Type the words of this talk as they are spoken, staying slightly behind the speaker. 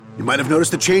You might have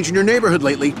noticed a change in your neighborhood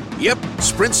lately. Yep,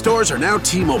 Sprint stores are now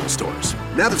T-Mobile stores.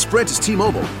 Now that Sprint is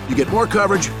T-Mobile, you get more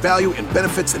coverage, value, and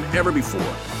benefits than ever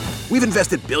before. We've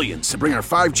invested billions to bring our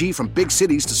 5G from big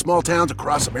cities to small towns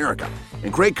across America.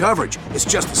 And great coverage is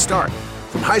just the start.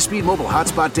 From high-speed mobile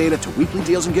hotspot data to weekly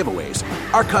deals and giveaways,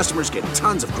 our customers get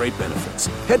tons of great benefits.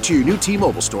 Head to your new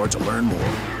T-Mobile store to learn more.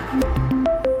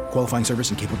 Qualifying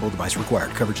service and capable device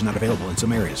required. Coverage not available in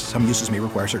some areas. Some uses may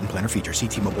require certain plan or features. See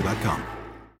T-Mobile.com.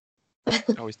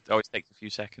 Always takes a few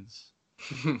seconds.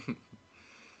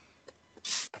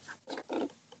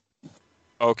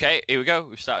 Okay, here we go.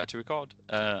 We've started to record.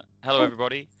 Hello,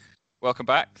 everybody. Welcome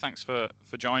back. Thanks for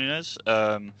joining us.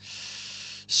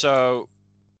 So,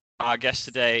 our guest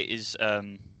today is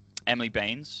Emily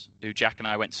Baines, who Jack and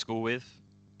I went to school with,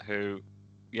 we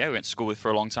went to school with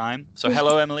for a long time. So,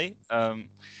 hello, Emily.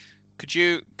 Could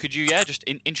you just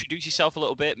introduce yourself a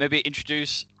little bit? Maybe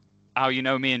introduce how you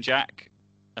know me and Jack,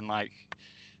 and I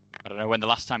don't know when the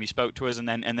last time you spoke to us, and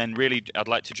then really I'd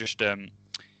like to just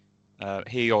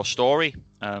hear your story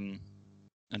and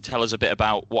tell us a bit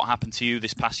about what happened to you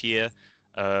this past year,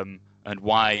 and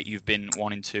why you've been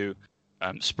wanting to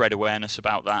spread awareness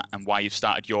about that, and why you've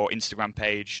started your Instagram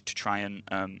page to try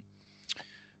and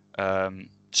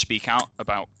speak out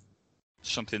about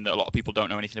something that a lot of people don't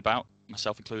know anything about,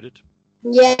 myself included.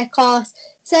 Yeah, of course.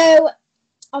 So,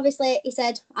 obviously, he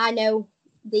said, I know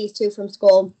these two from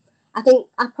school. I think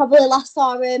I probably last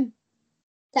saw him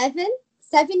 7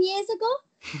 years ago.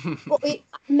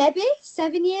 Maybe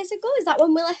 7 years ago. Is that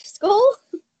when we left school?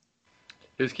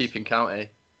 Who's keeping count, eh?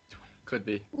 Could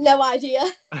be. No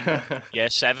idea. Yeah,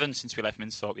 7 since we left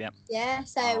Minthorpe, yeah. Yeah,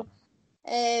 so,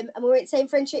 and we were in the same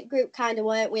friendship group, kind of,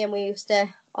 weren't we? And we used to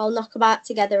all knock about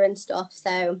together and stuff,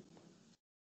 so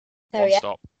One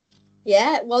stop.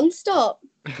 Yeah, one stop.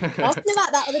 Talking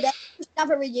about that other day, we should have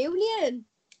a reunion.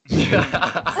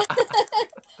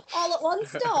 All at one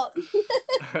stop.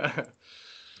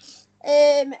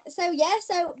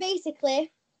 So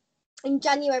basically, in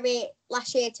January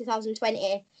last year,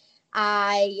 2020,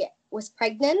 I was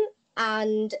pregnant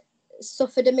and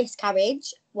suffered a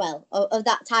miscarriage. Well, of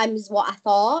that time is what I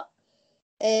thought.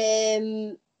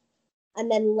 And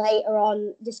then later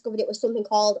on discovered it was something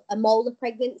called a molar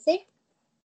pregnancy.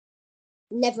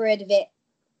 Never heard of it.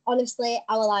 Honestly,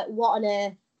 I was like, what on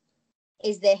earth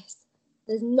is this?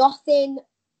 There's nothing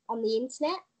on the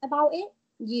internet about it.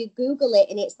 You Google it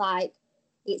and it's like,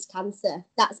 it's cancer.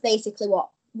 That's basically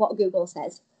what Google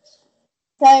says.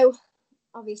 So,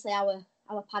 obviously, I were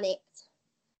panicked.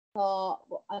 Thought,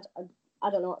 I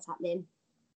don't know what's happening.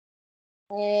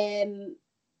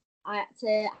 I had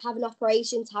to have an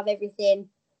operation to have everything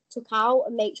took out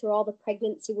and make sure all the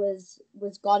pregnancy was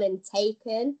gone and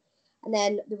taken. And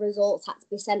then the results had to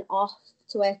be sent off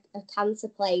to a cancer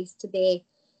place to be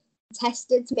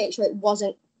tested to make sure it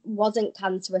wasn't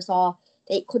cancerous or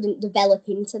it couldn't develop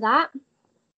into that.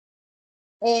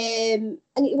 And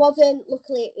it wasn't,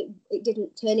 luckily it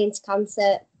didn't turn into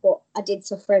cancer, but I did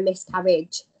suffer a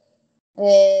miscarriage,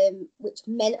 which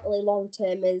mentally long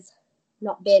term has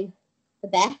not been the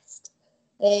best.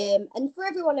 And for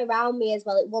everyone around me as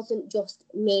well, it wasn't just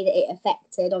me that it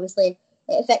affected. Obviously,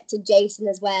 it affected Jason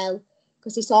as well,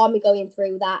 because he saw me going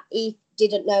through that. He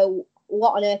didn't know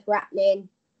what on earth were happening.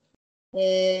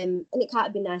 And it can't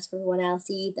have been nice for everyone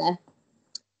else either.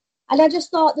 And I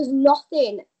just thought, there's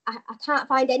nothing, I can't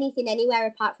find anything anywhere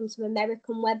apart from some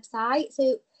American website.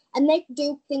 So, and they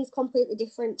do things completely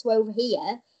different to over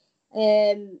here,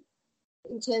 in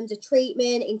terms of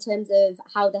treatment, in terms of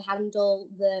how they handle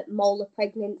the molar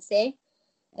pregnancy.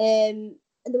 And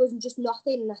there was just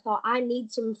nothing. And I thought, I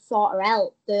need some sort of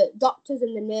help. The doctors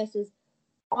and the nurses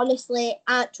honestly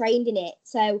aren't trained in it.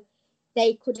 So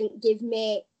they couldn't give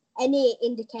me any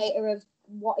indicator of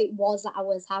what it was that I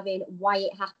was having, why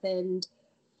it happened,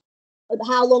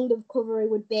 how long the recovery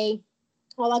would be.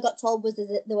 All I got told was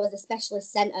that there was a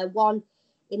specialist centre, one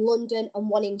in London and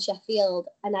one in Sheffield,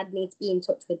 and I'd need to be in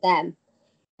touch with them.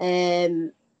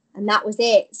 And that was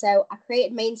it. So I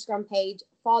created my Instagram page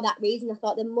for that reason. I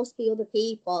thought there must be other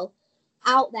people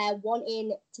out there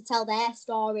wanting to tell their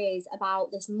stories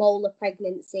about this molar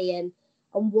pregnancy and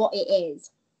what it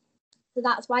is. So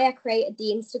that's why I created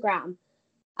the Instagram.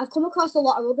 I've come across a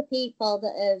lot of other people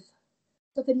that have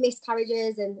suffered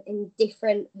miscarriages and in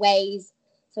different ways.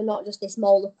 So not just this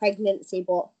molar pregnancy,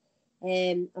 but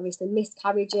obviously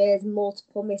miscarriages,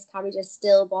 multiple miscarriages,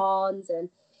 stillborns, and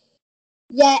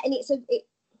yeah. And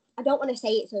I don't want to say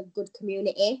it's a good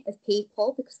community of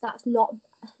people, because it's not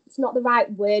the right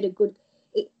word.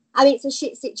 It's a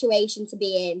shit situation to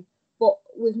be in, but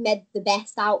we've made the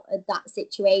best out of that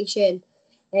situation.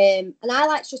 And I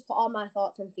like to just put all my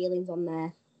thoughts and feelings on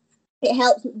there. it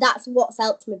helps. That's what's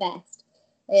helped me best.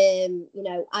 You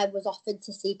know, I was offered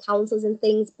to see counsellors and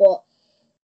things, but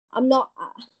I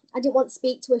didn't want to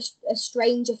speak to a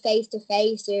stranger face to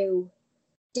face who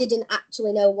didn't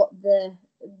actually know what the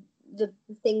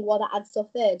thing was that I'd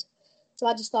suffered. So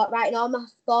I just thought writing all my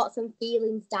thoughts and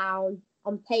feelings down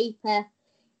on paper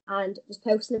and just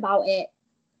posting about it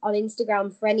on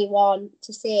Instagram for anyone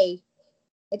to see,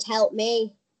 it helped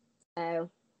me. So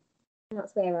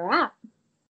that's where we're at.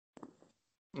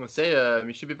 I'd say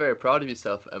you should be very proud of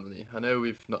yourself, Emily. I know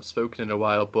we've not spoken in a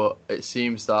while, but it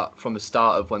seems that from the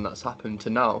start of when that's happened to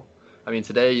now, I mean,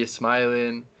 today you're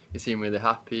smiling, you seem really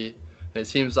happy, and it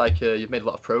seems like you've made a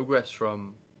lot of progress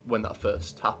from when that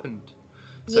first happened.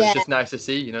 So Yeah. It's just nice to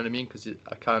see, you know what I mean? Because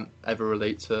I can't ever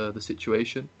relate to the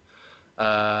situation.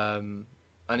 And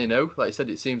you know, like I said,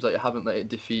 it seems like you haven't let it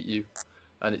defeat you,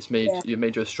 and it's made you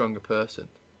a stronger person.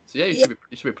 So yeah, you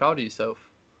should be proud of yourself.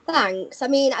 Thanks. I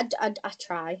mean, I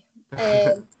try.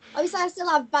 Obviously, I still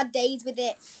have bad days with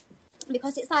it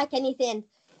because it's like anything.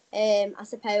 I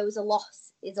suppose a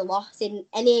loss is a loss in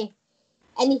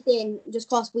anything. Just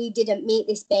because we didn't meet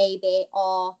this baby,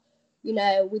 or you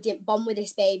know, we didn't bond with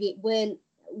this baby, it weren't.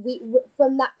 We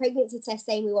from that pregnancy test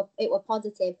saying it were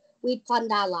positive. We'd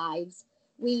planned our lives.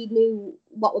 We knew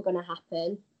what were going to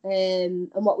happen, and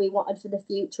what we wanted for the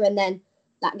future, and then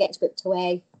that gets ripped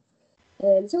away.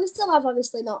 So we still have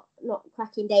obviously not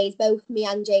cracking days, both me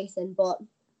and Jason, but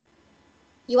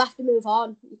you have to move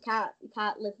on. You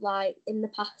can't live like in the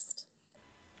past.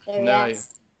 So, No,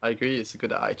 yes. I agree. It's a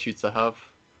good attitude to have.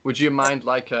 Would you mind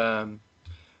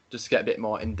just to get a bit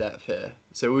more in depth here?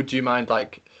 So would you mind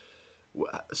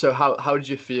so how did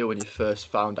you feel when you first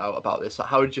found out about this? Like,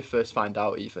 how did you first find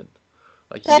out even?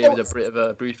 Like you gave us a bit of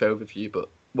a brief overview, but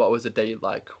what was the day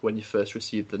like when you first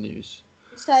received the news?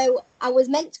 So I was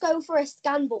meant to go for a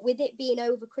scan, but with it being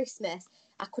over Christmas,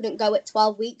 I couldn't go at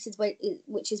 12 weeks,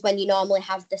 which is when you normally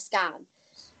have the scan.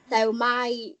 So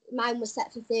mine was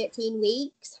set for 13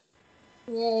 weeks.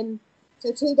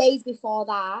 So 2 days before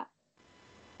that,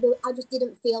 I just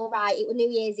didn't feel right. It was New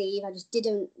Year's Eve. I just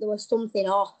didn't. There was something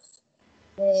off.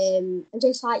 And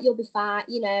just like, you'll be fine.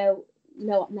 You know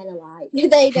what men are like.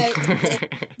 They don't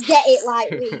get it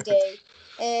like we do.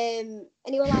 And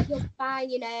he was like, you'll be fine,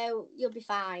 you'll be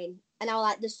fine. And I was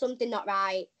like, there's something not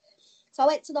right. So I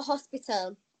went to the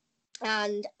hospital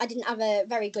and I didn't have a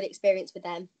very good experience with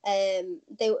them.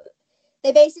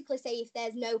 They basically say if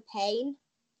there's no pain,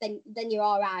 then you're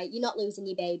all right. You're not losing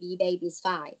your baby's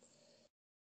fine.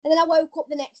 And then I woke up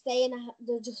the next day and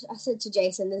I said to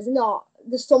Jason,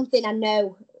 there's something I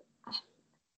know.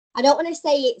 I don't want to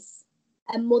say it's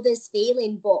a mother's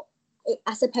feeling, but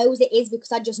I suppose it is,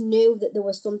 because I just knew that there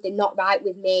was something not right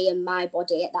with me and my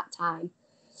body at that time.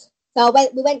 So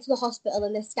we went to the hospital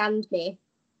and they scanned me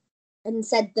and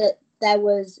said that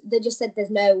they just said there's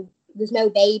no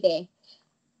baby.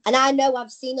 And I know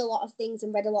I've seen a lot of things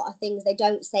and read a lot of things. They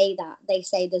don't say that. They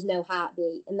say there's no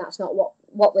heartbeat, and that's not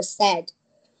what was said.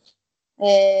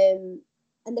 And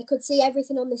they could see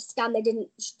everything on the scan. They didn't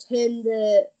turn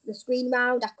the screen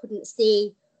round. I couldn't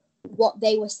see what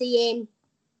they were seeing.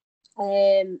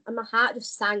 And my heart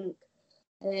just sank.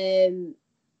 And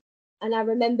I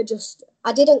remember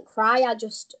I didn't cry. I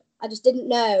just didn't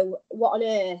know what on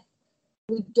earth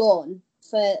we'd done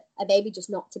for a baby just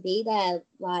not to be there.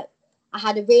 Like, I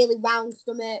had a really round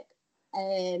stomach.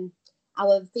 I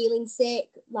was feeling sick.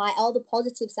 Like, all the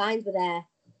positive signs were there.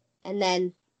 And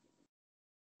then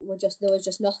there was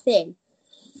just nothing.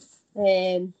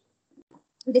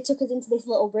 They took us into this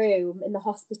little room in the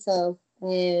hospital.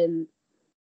 And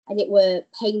it were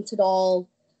painted all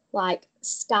like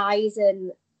skies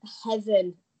and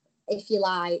heaven, if you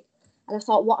like. And I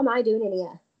thought, what am I doing in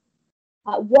here?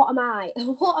 Like, what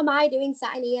am I doing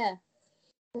sat in here?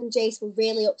 And Jace was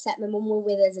really upset. My mum was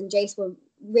with us, and Jace was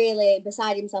really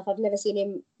beside himself. I've never seen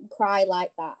him cry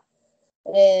like that.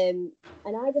 And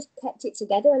I just kept it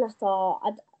together, and I thought,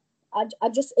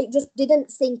 it just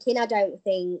didn't sink in, I don't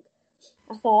think.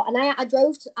 I thought, and I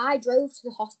drove to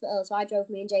the hospital, so I drove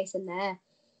me and Jason there.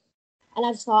 And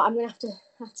I just thought, I'm going to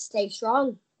have to stay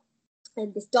strong.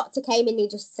 And this doctor came in and he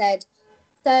just said,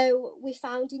 so we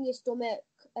found in your stomach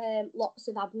lots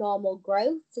of abnormal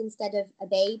growths instead of a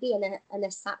baby and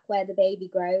a sac where the baby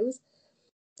grows.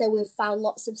 So we've found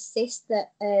lots of cysts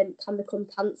that can become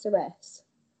cancerous.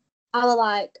 I was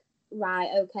like, right,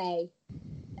 okay.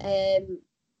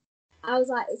 I was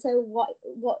like, so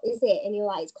what is it? And he was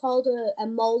like, it's called a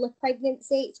molar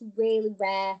pregnancy. It's really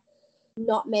rare.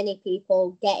 Not many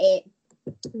people get it.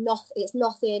 It's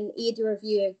nothing either of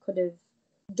you could have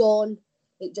done.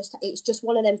 It's just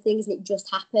one of them things, and it just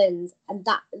happens. And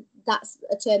that's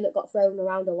a term that got thrown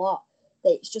around a lot.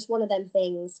 It's just one of them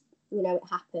things, you know, it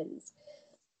happens.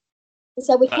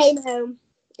 So we came home.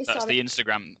 That's the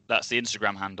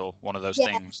Instagram handle, one of those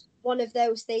things. One of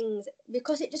those things,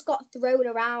 because it just got thrown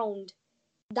around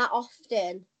that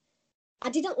often. I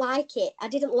didn't like it. I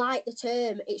didn't like the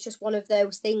term. It's just one of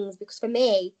those things, because for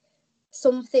me,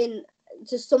 something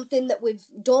that we've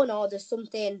done, or there's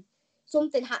something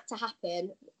had to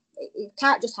happen. It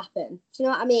can't just happen. Do you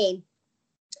know what I mean?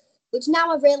 Which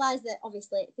now I've realised that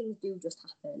obviously things do just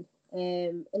happen,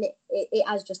 and it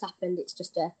has just happened. It's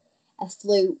just a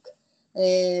fluke.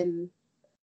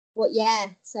 But yeah,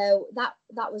 so that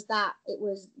was that. It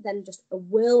was then just a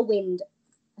whirlwind.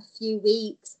 A few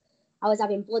weeks, I was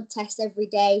having blood tests every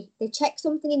day. They check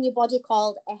something in your body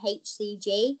called a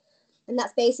HCG, and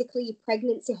that's basically your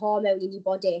pregnancy hormone in your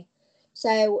body.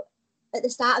 So at the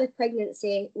start of the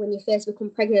pregnancy, when you first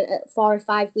become pregnant at 4 or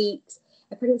 5 weeks,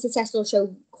 a pregnancy test will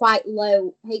show quite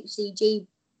low HCG.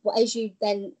 But as you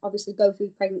then obviously go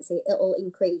through pregnancy, it'll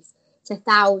increase to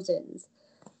thousands.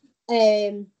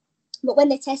 But when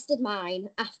they tested mine,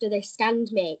 after they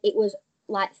scanned me, it was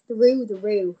like through the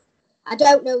roof. I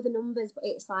don't know the numbers, but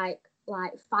it's like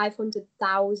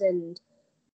 500,000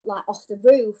 like off the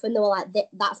roof, and they were like,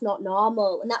 that's not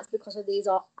normal, and that's because of these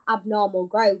abnormal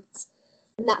growths,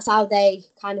 and that's how they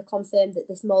kind of confirmed that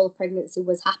this mole pregnancy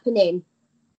was happening.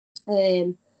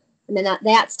 And then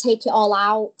they had to take it all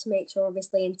out to make sure,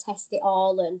 obviously, and test it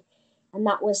all, and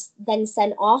that was then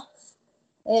sent off.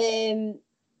 And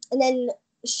then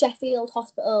Sheffield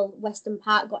Hospital, Weston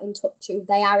Park, got in touch with.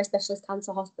 They are a specialist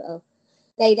cancer hospital.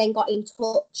 They then got in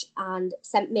touch and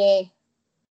sent me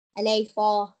an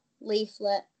A4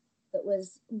 leaflet that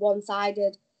was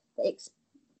one-sided that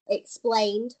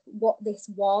explained what this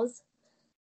was,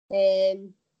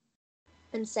 and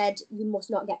said, you must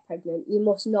not get pregnant. You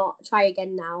must not try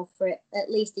again now for at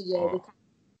least a year. Oh.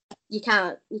 You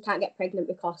can't get pregnant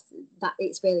because that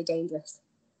it's really dangerous.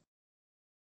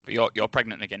 But you're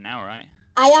pregnant again now, right?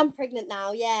 I am pregnant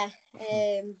now, yeah.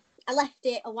 I left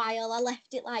it a while. I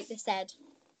left it like they said.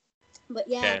 But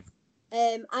yeah,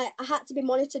 I had to be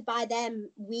monitored by them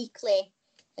weekly.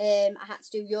 I had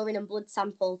to do urine and blood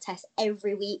sample tests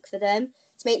every week for them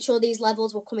to make sure these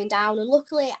levels were coming down. And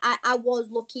luckily, I was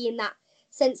lucky in that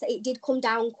sense that it did come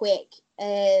down quick.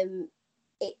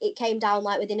 It came down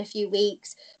like within a few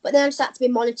weeks. But then I just had to be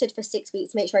monitored for 6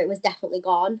 weeks to make sure it was definitely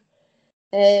gone.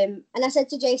 And I said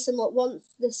to Jason, look, once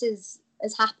this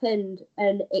has happened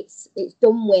and it's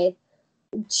done with,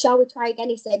 shall we try again?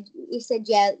 He said,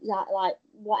 yeah, like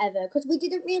whatever, because we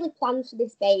didn't really plan for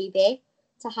this baby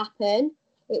to happen.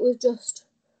 It was just,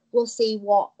 we'll see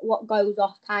what goes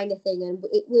off kind of thing, and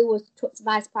we were took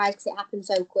by surprise because it happened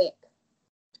so quick.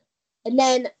 And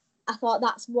then I thought,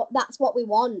 that's what we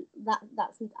want.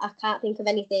 That's I can't think of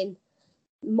anything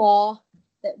more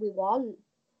that we want.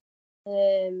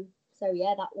 So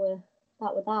yeah, that were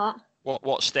that.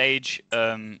 What stage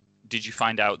did you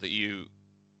find out that you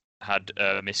had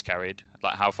miscarried?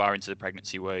 Like, how far into the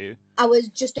pregnancy were you? I was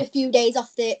just a few days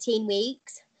off 13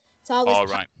 weeks. So I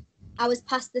was right. I was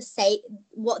past the safe,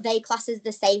 what they class as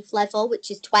the safe level, which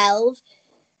is 12.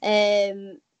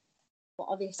 But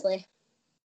obviously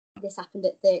this happened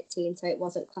at 13, so it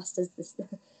wasn't classed as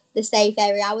the safe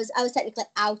area. I was technically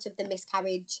out of the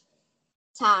miscarriage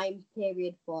time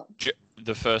period, but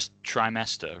the first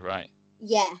trimester, right?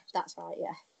 Yeah, that's right.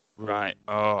 Yeah. Right.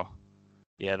 Oh,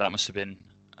 yeah. That must have been.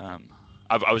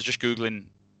 I was just Googling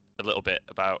a little bit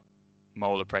about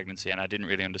molar pregnancy, and I didn't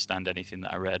really understand anything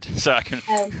that I read. So I can.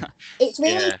 It's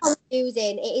really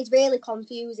confusing. It is really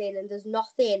confusing, and there's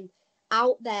nothing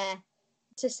out there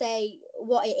to say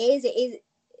what it is. It is,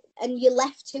 and you're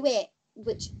left to it,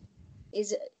 which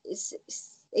is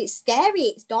it's scary.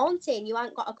 It's daunting. You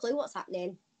haven't got a clue what's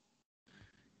happening.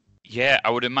 Yeah, I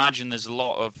would imagine there's a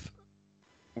lot of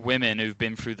women who've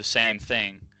been through the same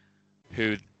thing,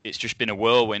 who it's just been a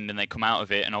whirlwind, and they come out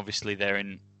of it, and obviously they're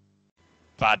in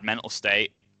bad mental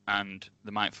state, and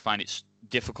they might find it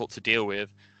difficult to deal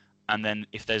with. And then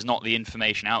if there's not the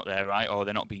information out there, right, or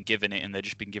they're not being given it, and they're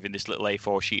just being given this little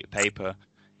A4 sheet of paper,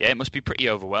 yeah, it must be pretty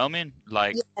overwhelming.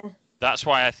 Like, That's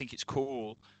why I think it's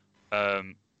cool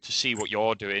to see what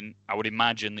you're doing. I would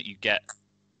imagine that you get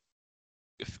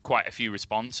quite a few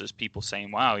responses, people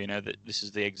saying, wow, you know, that this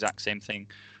is the exact same thing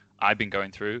I've been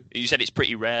going through. You said it's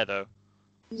pretty rare, though.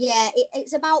 Yeah,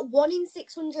 it's about 1 in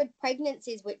 600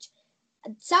 pregnancies, which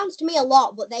sounds to me a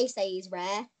lot, but they say is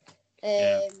rare.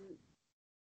 And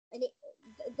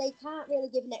they can't really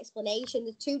give an explanation.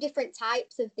 There's 2 different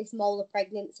types of this molar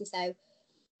pregnancy. So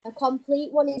a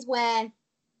complete one is where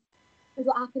is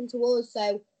what happened to us.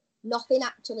 So nothing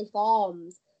actually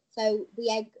forms. So the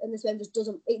egg and the sperm just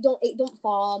don't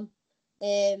form.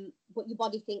 but your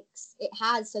body thinks it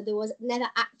has. So there was never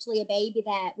actually a baby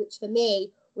there, which for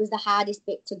me was the hardest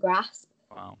bit to grasp.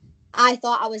 Wow. I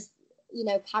thought I was,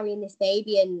 carrying this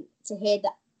baby, and to hear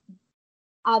that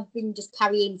I've been just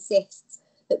carrying cysts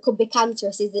that could be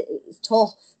cancerous is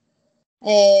tough.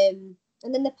 And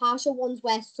then the partial ones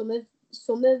where some of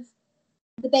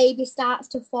the baby starts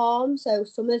to form, so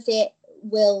some of it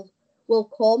will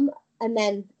come, and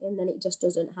then it just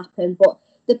doesn't happen. But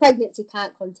the pregnancy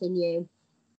can't continue.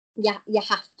 Yeah, you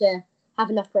have to have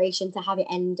an operation to have it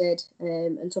ended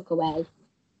and took away.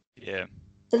 Yeah.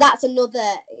 So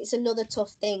it's another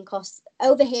tough thing, because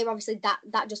over here, obviously,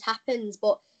 that just happens.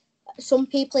 But some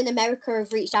people in America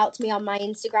have reached out to me on my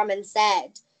Instagram and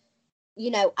said,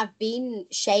 I've been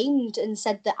shamed and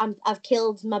said that I've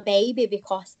killed my baby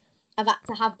because I've had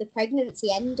to have the pregnancy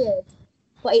ended.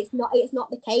 But it's not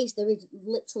the case. There is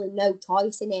literally no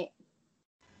choice in it.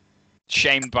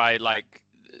 Shamed by Other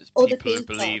people who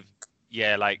people. believe,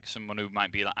 like someone who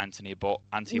might be like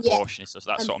anti-abortionist, or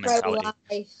that sort of mentality.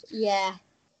 Pro-life, yeah.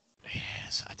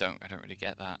 Yes, I don't really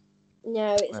get that.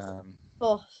 No, it's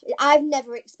tough. I've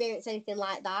never experienced anything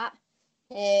like that.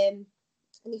 And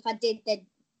if I did, they'd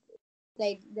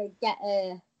get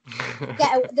a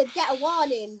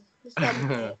warning. Let's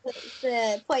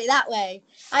put it that way.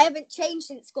 I haven't changed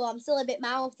since school. I'm still a bit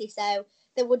mouthy, so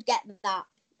they would get that.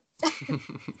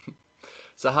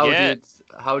 So how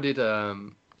did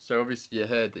so obviously you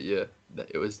heard that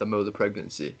it was the mother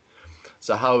pregnancy.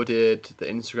 So how did the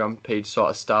Instagram page sort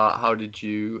of start? How did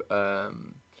you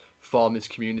form this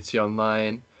community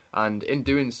online? And in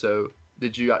doing so,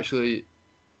 did you actually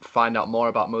find out more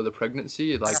about mother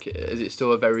pregnancy? Like, is it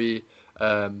still a very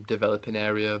developing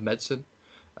area of medicine?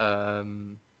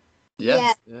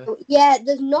 Yeah.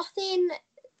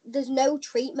 There's no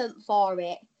treatment for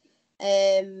it.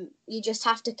 You just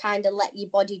have to kind of let your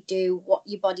body do what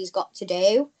your body's got to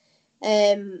do.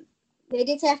 They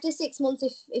did say after 6 months,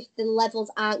 if the levels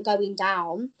aren't going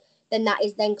down, then that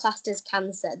is then classed as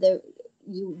cancer.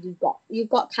 You've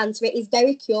got cancer. It is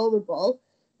very curable.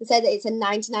 They say that it's a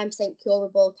 99%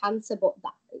 curable cancer, but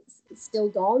it's still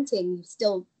daunting.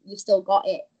 You've still got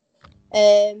it.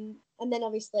 And then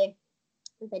obviously,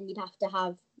 then you'd have to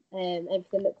have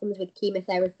everything that comes with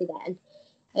chemotherapy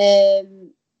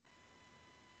then.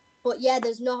 But yeah,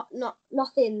 there's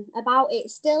nothing about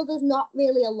it. Still, there's not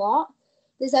really a lot.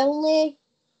 There's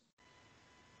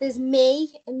me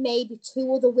and maybe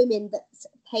 2 other women that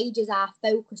pages are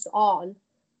focused on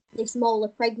this molar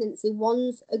pregnancy.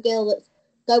 One's a girl that's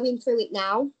going through it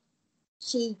now.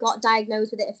 She got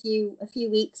diagnosed with it a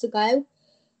few weeks ago.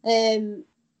 So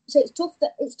it's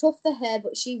tough for her,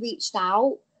 but she reached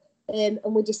out and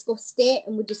we discussed it,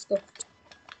 and we discussed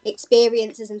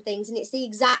experiences and things, and it's the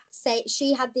exact same.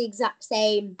 She had the exact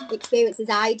same experiences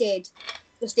I did,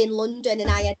 just in London, and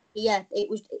I had here. It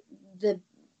was the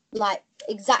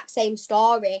exact same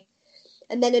story.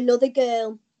 And then another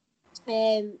girl,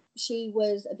 she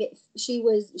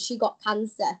got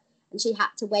cancer, and she had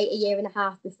to wait 1.5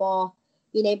 years before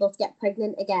being able to get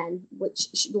pregnant again,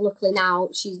 which luckily now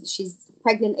she's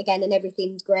pregnant again and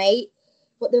everything's great.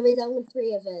 But there is only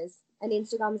 3 of us, and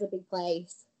Instagram's a big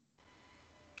place.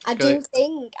 I do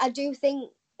think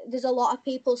there's a lot of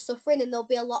people suffering, and there'll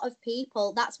be a lot of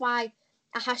people. That's why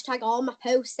I hashtag all my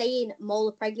posts saying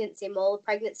molar pregnancy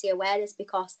awareness,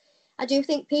 because I do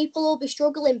think people will be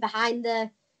struggling behind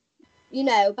the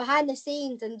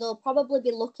scenes, and they'll probably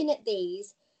be looking at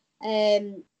these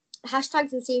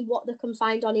hashtags and seeing what they can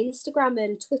find on Instagram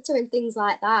and Twitter and things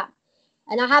like that.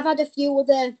 And I have had a few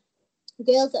other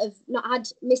girls that have not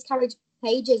had miscarriage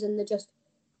pages, and they're just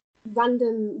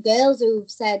random girls who've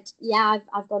said, yeah,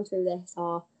 I've gone through this,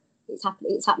 or it's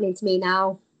happening to me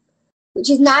now, which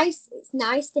is nice. It's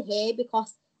nice to hear,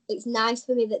 because it's nice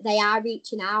for me that they are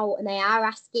reaching out and they are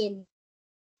asking.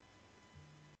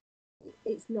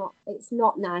 It's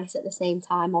not nice at the same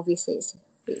time. Obviously,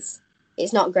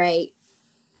 it's not great.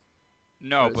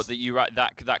 No, but you're right.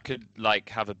 That could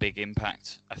have a big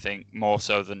impact. I think more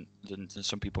so than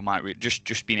some people might.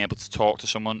 Just being able to talk to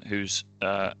someone who's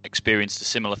experienced a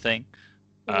similar thing,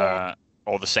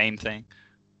 or the same thing.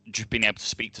 Just being able to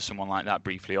speak to someone like that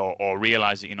briefly, or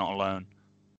realize that you're not alone,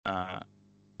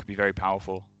 could be very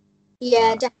powerful.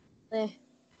 Yeah, definitely.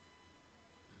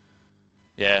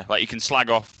 Yeah, you can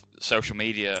slag off social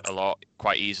media a lot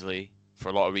quite easily for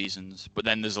a lot of reasons, but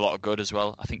then there's a lot of good as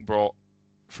well. I think brought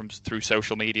through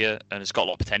social media, and it's got a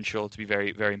lot of potential to be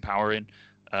very, very empowering.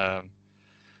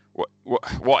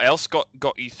 What else got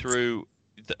you through?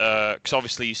 Because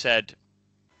obviously you said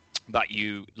that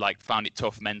you found it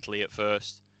tough mentally at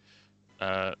first.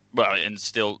 And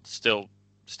still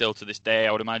to this day,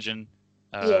 I would imagine.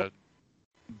 Yeah.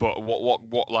 but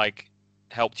what like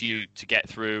helped you to get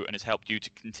through and has helped you to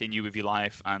continue with your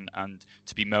life and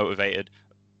to be motivated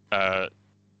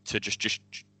to just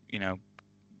you know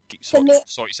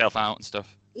sort yourself out and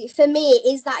stuff? For me,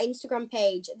 it is that Instagram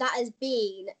page that has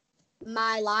been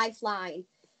my lifeline.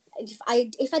 If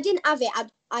I didn't have it,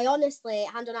 I honestly,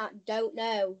 hand on heart, don't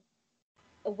know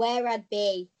where I'd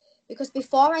be, because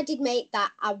before I did make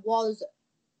that, I was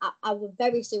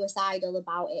very suicidal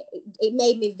about it. It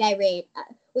made me very,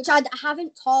 which I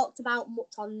haven't talked about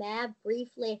much on there. I've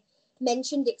briefly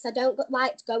mentioned it because I don't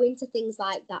like to go into things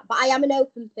like that, but I am an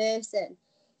open person.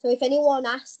 So if anyone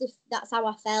asked if that's how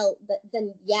I felt,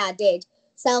 then yeah, I did.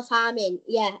 Self-harming,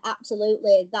 yeah,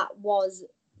 absolutely. That was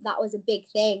a big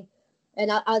thing. And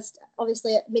I was,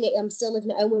 obviously, at the minute, I'm still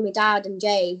living at home with my dad and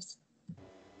Jace.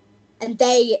 And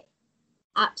they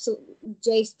absolutely,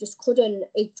 Jace just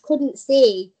couldn't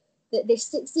see that this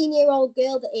 16-year-old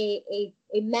girl that he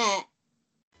met,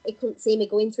 he couldn't see me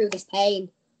going through this pain.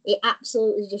 It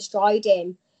absolutely destroyed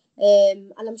him.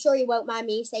 And I'm sure he won't mind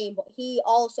me saying, but he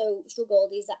also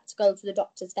struggled. He's had to go to the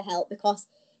doctors for help because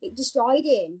it destroyed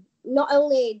him. Not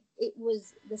only it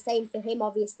was the same for him,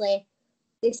 obviously,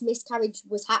 this miscarriage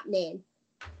was happening,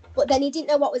 but then he didn't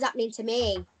know what was happening to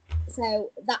me.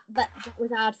 So that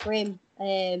was hard for him.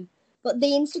 But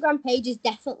the Instagram page is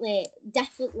definitely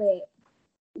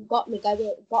got me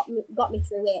going, got me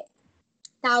through it,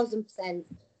 1,000%.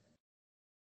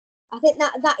 I think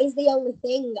that is the only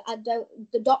thing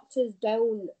the doctors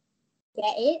don't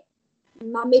get it.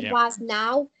 My midwife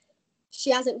now,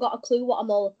 she hasn't got a clue what a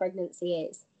molar pregnancy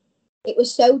is. It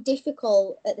was so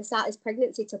difficult at the start of this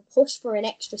pregnancy to push for an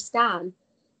extra scan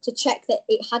to check that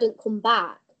it hadn't come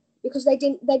back, because they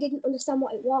didn't understand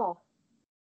what it was.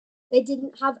 They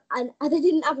didn't have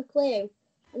a clue,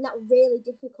 and that was really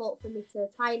difficult for me to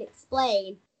try and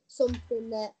explain something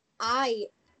that I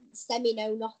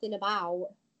know nothing about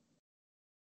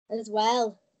as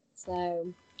well.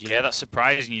 So yeah, that's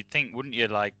surprising. You'd think, wouldn't you,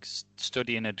 like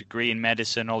studying a degree in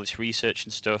medicine, all this research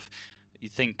and stuff,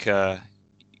 you'd think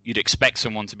you'd expect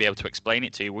someone to be able to explain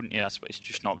it to you, wouldn't you? It's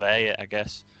just not there yet, I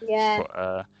guess. Yeah.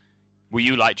 But were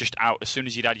you like just out as soon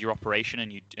as you'd had your operation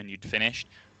and you'd finished?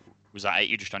 Was that it?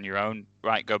 You just on your own?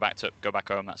 Right, go back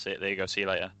home. That's it. There you go. See you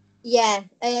later. Yeah.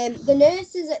 The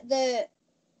nurses at the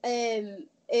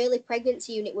early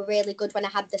pregnancy unit were really good when I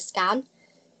had the scan.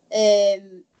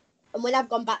 And when I've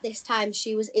gone back this time,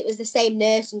 it was the same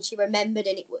nurse, and she remembered,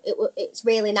 and it's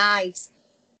really nice.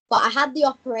 But I had the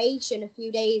operation a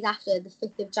few days after, the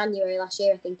 5th of January last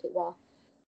year, I think it was.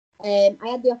 I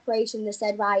had the operation. They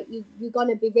said, right, you're going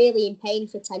to be really in pain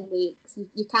for 10 weeks.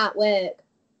 You can't work.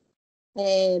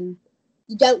 You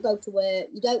don't go to work.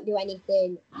 You don't do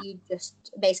anything. You just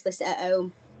basically sit at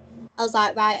home. I was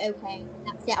like, right, okay. And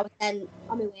that's it. I was then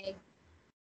on my way.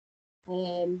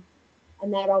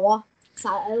 And there I was,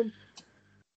 sat at home.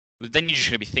 But then you're just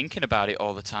going to be thinking about it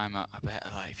all the time, I bet,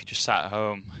 like, if you just sat at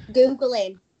home.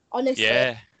 Googling, honestly.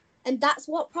 Yeah. And that's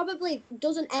what probably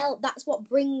doesn't help. That's what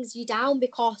brings you down,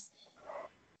 because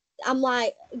I'm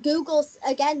like, Google,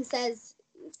 again, says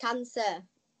it's cancer.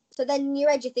 So then in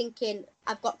your head, you're thinking,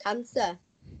 I've got cancer.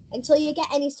 Until you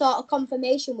get any sort of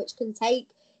confirmation, which can take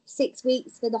 6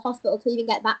 weeks for the hospital to even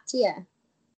get back to you.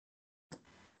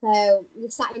 So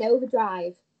you're sat in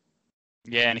overdrive.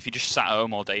 Yeah, and if you just sat at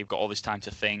home all day, you've got all this time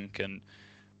to think, and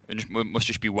it must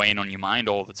just be weighing on your mind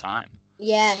all the time.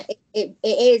 Yeah, it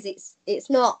is. It's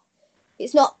not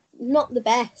the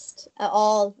best at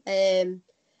all.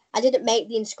 I didn't make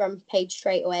the Instagram page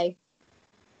straight away.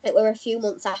 It were a few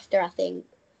months after, I think.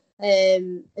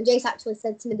 And Jace actually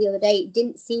said to me the other day, it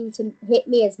didn't seem to hit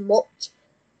me as much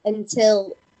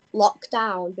until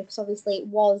lockdown, because obviously it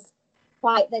was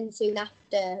quite then soon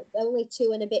after, only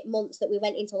 2 and a bit months that we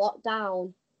went into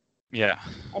lockdown. Yeah.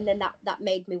 And then that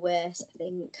made me worse, I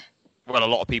think. Well, a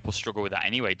lot of people struggle with that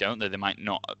anyway, don't they? They might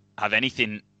not have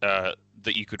anything that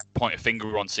you could point a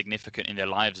finger on significant in their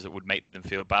lives that would make them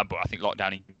feel bad. But I think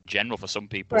lockdown in general for some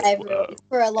people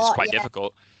for a lot, is quite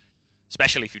difficult,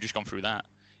 especially if you've just gone through that.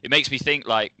 It makes me think,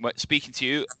 like, speaking to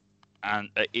you, and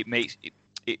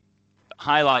it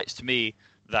highlights to me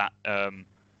that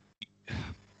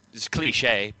it's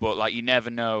cliche, but like you never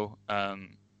know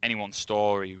anyone's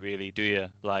story, really, do you?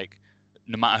 Like,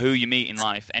 no matter who you meet in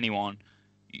life, anyone,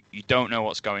 you don't know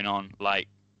what's going on. Like,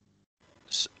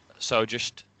 so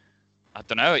just, I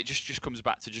don't know. It just comes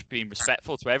back to just being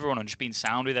respectful to everyone and just being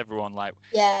sound with everyone. Like,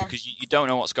 yeah, because you don't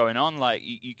know what's going on. Like,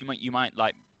 you might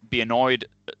like be annoyed.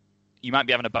 You might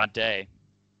be having a bad day,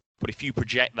 but if you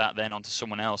project that then onto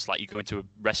someone else, like you go into a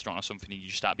restaurant or something and you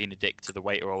just start being a dick to the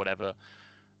waiter or whatever,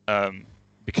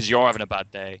 because you're having a bad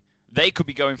day, they could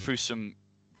be going through some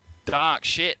dark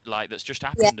shit like that's just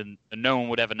happened, and no one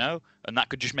would ever know, and that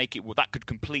could just make it. That could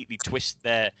completely twist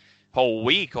their whole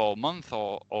week or month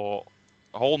or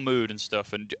whole mood and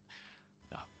stuff. And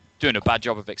doing a bad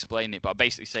job of explaining it, but I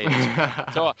basically saying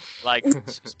this. So, like,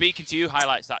 speaking to you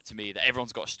highlights that to me, that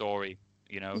everyone's got a story,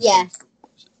 you know. Yeah.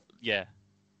 Yeah.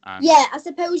 Yeah, I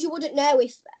suppose you wouldn't know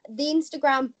if the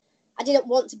Instagram, I didn't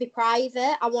want to be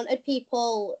private. I wanted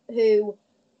people who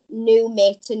knew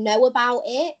me to know about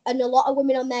it, and a lot of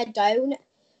women on there don't.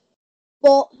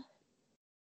 But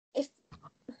if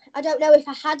I don't know, if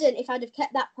I'd have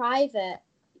kept that private,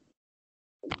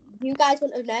 you guys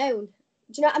wouldn't have known.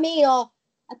 Do you know what I mean? Or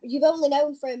you've only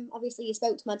known from, obviously you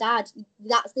spoke to my dad.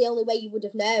 That's the only way you would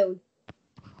have known.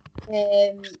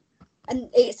 And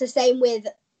it's the same with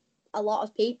a lot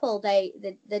of people. They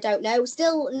don't know.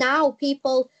 Still now,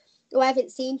 people who I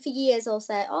haven't seen for years will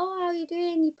say, "Oh, how are you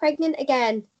doing? You're pregnant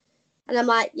again?" And I'm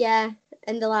like, "Yeah."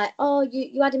 And they're like, "Oh,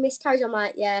 you had a miscarriage?" I'm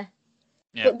like, "Yeah."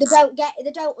 But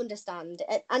they don't understand.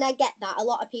 And I get that. A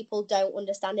lot of people don't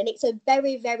understand. And it's a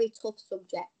very, very tough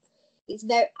subject. It's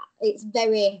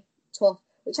very tough,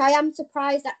 which I am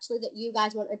surprised actually that you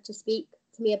guys wanted to speak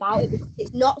to me about it, because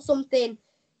it's not something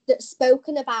that's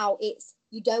spoken about. It's,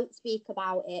 you don't speak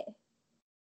about it.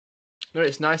 No,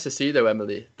 it's nice to see though,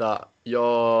 Emily, that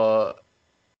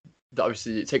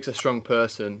obviously it takes a strong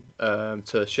person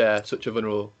to share such a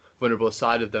vulnerable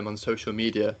side of them on social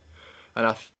media. And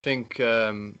I think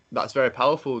that's very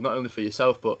powerful, not only for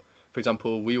yourself, but, for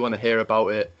example, we want to hear about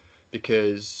it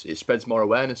because it spreads more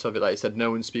awareness of it. Like I said,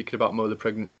 no one's speaking about molar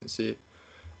pregnancy.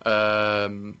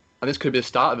 And this could be the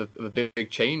start of a big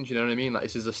change, you know what I mean? Like,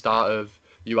 this is the start of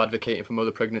you advocating for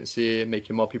molar pregnancy and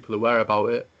making more people aware about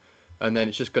it. And then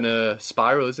it's just going to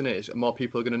spiral, isn't it? More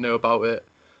people are going to know about it,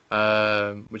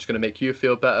 which is going to make you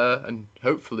feel better, and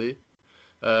hopefully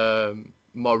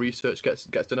more research gets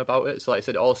done about it. So like I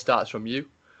said, it all starts from you.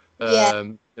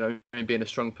 You know, being a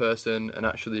strong person and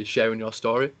actually sharing your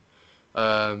story.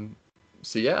 So yeah,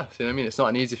 so, you know what I mean? It's not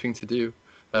an easy thing to do,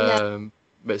 but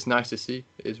it's nice to see.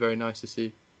 It is very nice to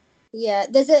see. Yeah,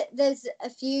 there's a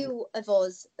few of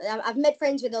us. I've made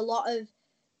friends with a lot of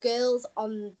girls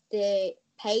on the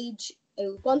page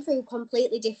who've gone through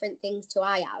completely different things to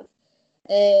I have.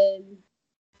 And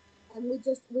we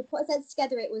put our heads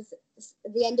together. It was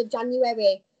the end of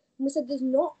January, and we said,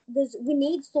 we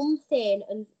need something,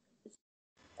 and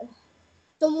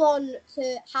someone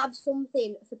to have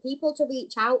something for people to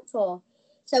reach out to.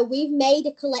 So we've made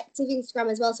a collective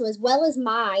Instagram as well. So as well as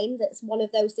mine, that's one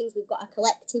of those things, we've got a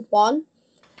collective one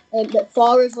that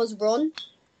 4 of us run.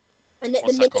 And at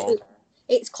What's the minute, called?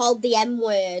 It's called the M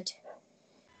Word.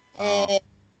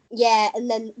 Yeah, and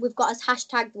then we've got a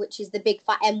hashtag, which is the big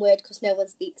fat M word, because no one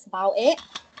speaks about it.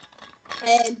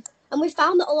 And we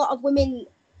found that a lot of women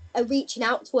are reaching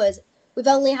out to us. We've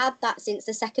only had that since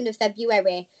the 2nd of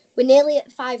February. We're nearly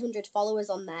at 500 followers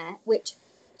on there, which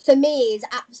for me is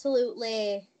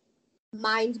absolutely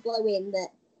mind-blowing that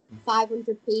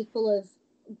 500 people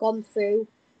have gone through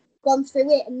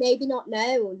it and maybe not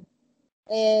known.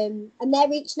 And they're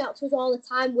reaching out to us all the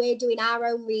time. We're doing our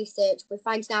own research. We're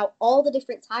finding out all the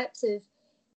different types of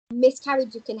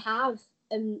miscarriage you can have,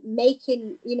 and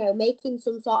making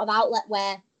some sort of outlet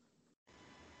where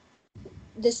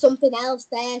there's something else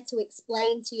there to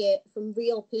explain to you from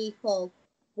real people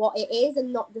what it is,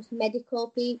 and not just medical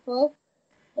people.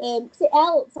 Because it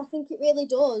helps. I think it really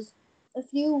does. A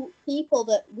few people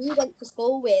that we went to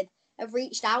school with have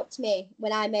reached out to me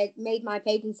when I made my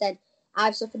page and said,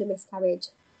 "I've suffered a miscarriage,"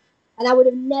 and you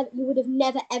would have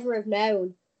never ever have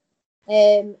known.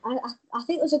 I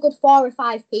think there's a good 4 or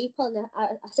 5 people, and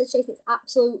I said, Jason, it's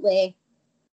absolutely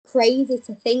crazy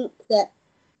to think that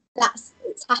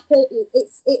it's happened.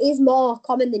 It is more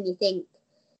common than you think.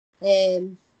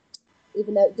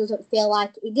 Even though it didn't feel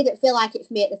like it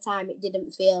for me at the time.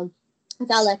 I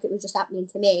felt like it was just happening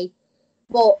to me.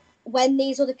 But when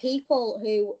these other people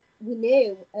who we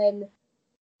knew, and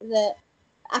that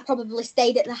I probably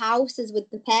stayed at the houses with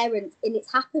the parents, and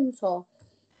it's happened to,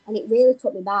 and it really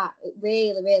took me back. It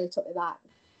really, really took me back.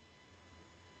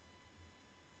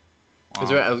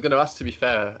 Wow. I was going to ask, to be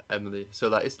fair, Emily, so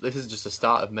like this is just a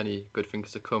start of many good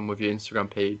things to come with your Instagram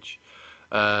page.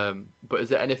 But is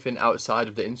there anything outside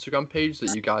of the Instagram page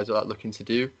that you guys are looking to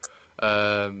do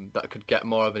that could get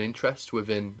more of an interest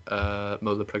within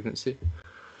molar pregnancy?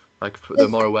 Like the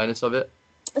more awareness of it?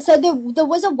 So there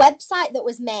was a website that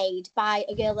was made by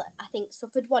a girl that I think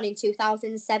suffered one in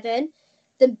 2007,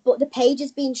 but the page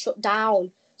has been shut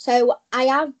down. So I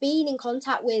have been in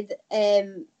contact with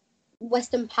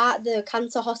Western Park, the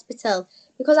cancer hospital,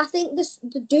 because I think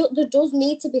there does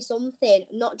need to be something,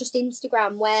 not just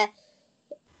Instagram, where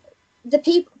the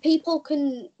people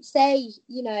can say,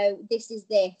 you know, this is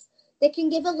this. They can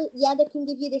give they can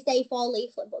give you this A4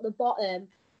 leaflet, but at the bottom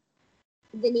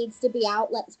there needs to be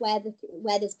outlets where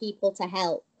there's people to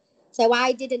help. So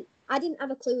I didn't have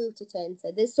a clue who to turn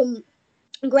to. There's some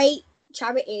great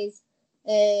charities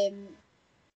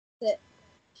that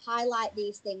highlight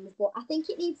these things, but I think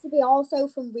it needs to be also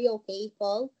from real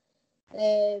people.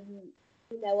 You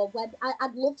know,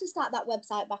 I'd love to start that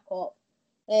website back up.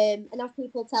 And have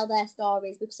people tell their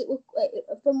stories, because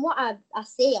from what I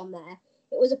see on there,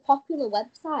 it was a popular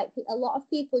website. A lot of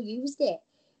people used it,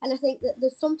 and I think that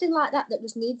there's something like that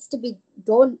just needs to be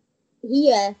done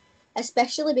here,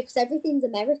 especially because everything's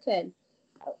American,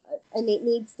 and it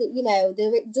needs to, you know,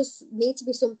 there just needs to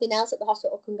be something else that the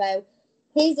hospital can go,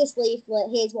 here's this leaflet,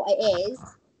 here's what it is,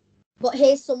 but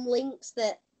here's some links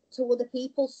to other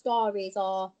people's stories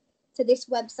or to this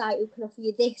website who can offer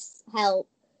you this help.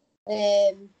 So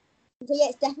yeah,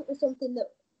 it's definitely something that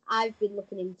I've been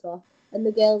looking into, and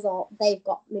the girls they've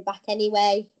got me back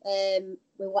anyway, with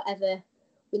whatever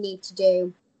we need to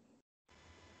do.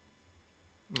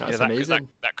 That's amazing.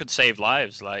 That could save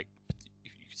lives. Like,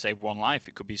 if you could save one life,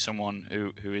 it could be someone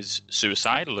who is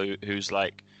suicidal, who's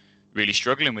like really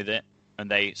struggling with it, and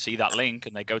they see that link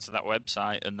and they go to that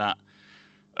website, and that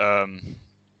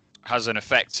has an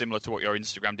effect similar to what your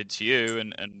Instagram did to you,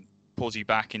 and pulls you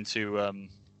back into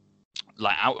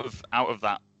like out of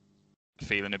that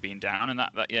feeling of being down, and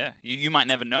that yeah, you might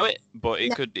never know it, but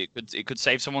it could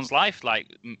save someone's life, like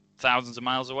thousands of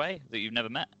miles away, that you've never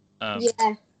met.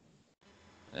 Yeah,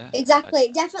 exactly.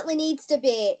 It definitely needs to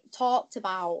be talked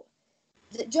about.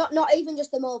 Not even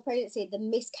just the mole pregnancy, the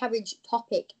miscarriage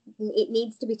topic. It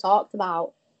needs to be talked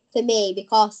about for me,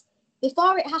 because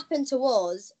before it happened to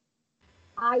us,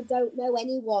 I don't know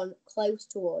anyone close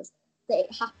to us that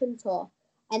it happened to,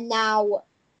 and now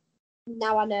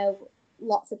I know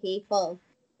lots of people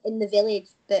in the village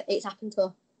that it's happened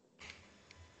to.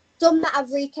 Some that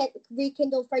I've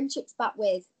rekindled friendships back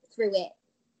with through it.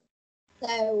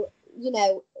 So, you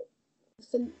know,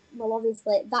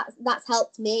 obviously that's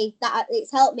helped me. That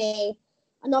it's helped me,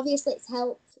 and obviously it's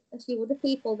helped a few other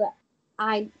people that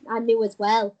I knew as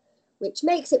well, which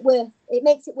makes it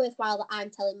worthwhile that I'm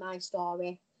telling my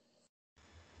story.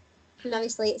 And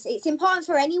obviously it's important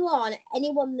for anyone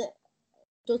that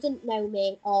doesn't know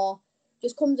me or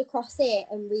just comes across it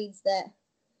and reads that,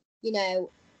 you know,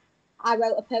 I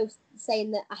wrote a post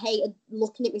saying that I hated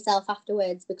looking at myself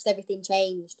afterwards because everything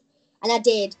changed, and I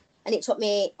did, and it took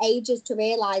me ages to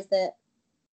realise that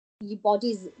your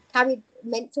body's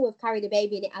meant to have carried a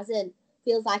baby and it hasn't.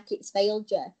 Feels like it's failed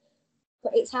you,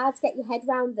 but it's hard to get your head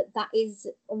around that is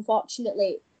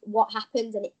unfortunately what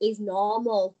happens, and it is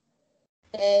normal.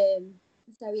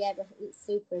 So yeah, it's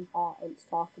super important to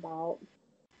talk about.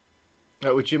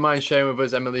 Would you mind sharing with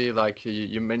us, Emily, like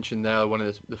you mentioned there, one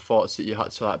of the thoughts that you had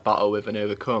to like battle with and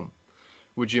overcome?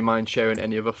 Would you mind sharing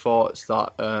any other thoughts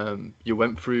that you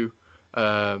went through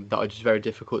that are just very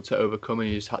difficult to overcome and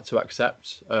you just had to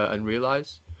accept and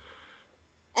realise?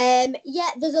 Yeah,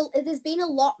 there's been a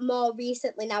lot more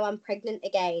recently. Now I'm pregnant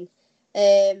again.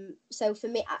 So for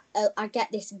me, I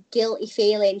get this guilty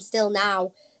feeling still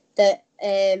now that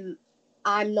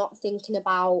I'm not thinking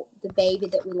about the baby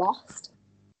that we lost,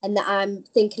 and that I'm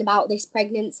thinking about this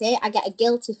pregnancy. I get a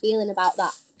guilty feeling about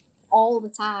that all the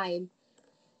time.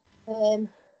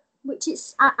 Which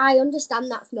is, I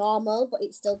understand that's normal, but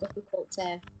it's still difficult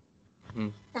to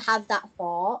have that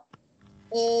thought.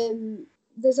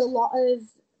 There's a lot of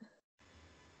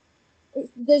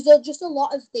just a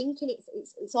lot of thinking.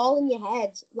 It's all in your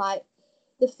head. Like,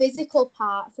 the physical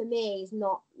part for me is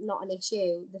not an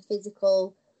issue. The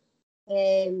physical,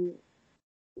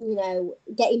 you know,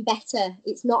 getting better,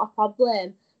 it's not a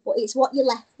problem, but it's what you're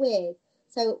left with.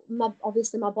 So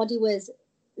obviously my body was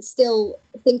still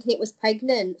thinking it was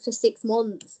pregnant for 6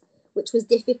 months, which was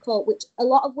difficult, which a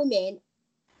lot of women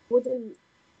wouldn't,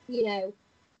 you know,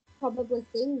 probably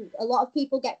think. A lot of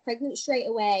people get pregnant straight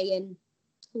away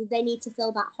and they need to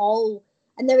fill that hole.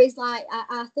 And there is, like,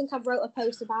 I think I've wrote a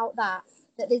post about that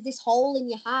there's this hole in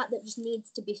your heart that just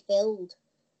needs to be filled.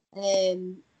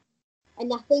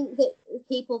 And I think that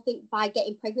people think by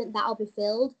getting pregnant that'll be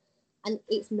filled, and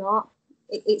it's not.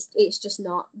 It's just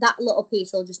not. That little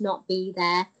piece will just not be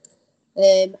there.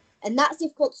 And that's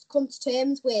difficult to come to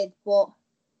terms with, but,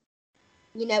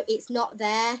 you know, it's not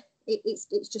there.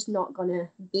 It's just not gonna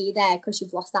be there because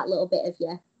you've lost that little bit of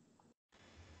you.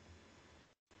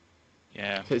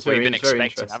 Yeah, you've been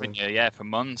expecting, haven't you? Yeah, for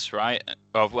months, right?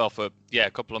 Well, for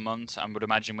a couple of months. I would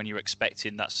imagine when you're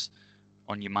expecting, that's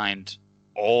on your mind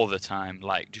all the time,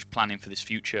 like just planning for this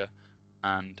future,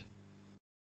 and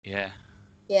yeah,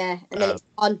 and then it's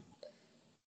gone.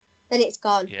 then it's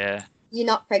gone. Yeah. You're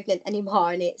not pregnant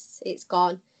anymore, and it's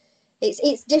gone.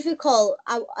 It's difficult.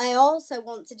 I also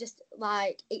want to just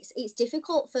like it's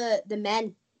difficult for the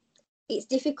men. It's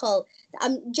difficult.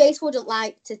 Jace wouldn't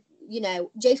like to,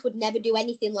 Jace would never do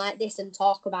anything like this and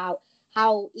talk about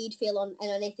how he'd feel on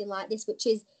anything like this, which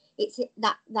is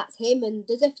that's him. And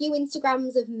there's a few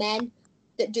Instagrams of men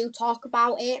that do talk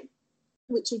about it,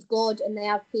 which is good, and they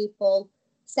have people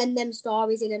send them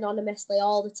stories in anonymously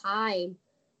all the time.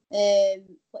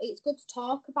 But it's good to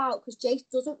talk about because Jace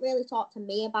doesn't really talk to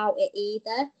me about it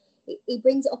either. He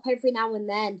brings it up every now and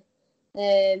then.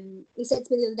 He said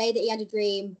to me the other day that he had a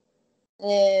dream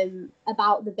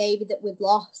about the baby that we'd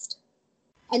lost,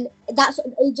 and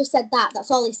he just said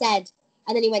that's all he said,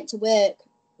 and then he went to work.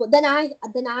 But then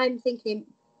I'm thinking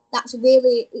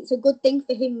it's a good thing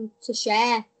for him to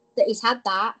share that he's had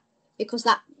that, because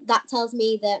that tells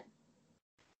me that,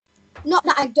 not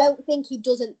that I don't think he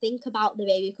doesn't think about the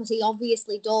baby, because he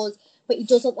obviously does, but he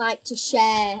doesn't like to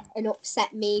share and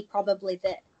upset me probably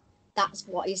that's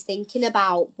what he's thinking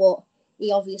about. But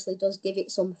he obviously does give it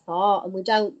some thought, and we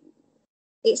don't.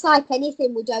 It's like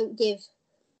anything, we don't give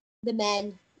the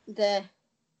men the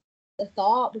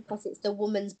thought because it's the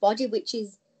woman's body, which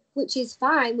is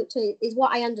fine, which is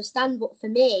what I understand. But for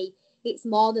me, it's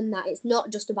more than that. It's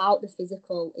not just about the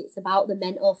physical. It's about the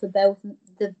mental for both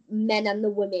the men and the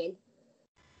women.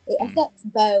 It affects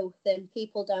both, and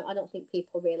I don't think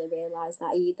people really realise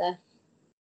that either.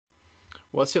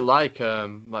 What's it like?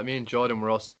 Like me and Jordan were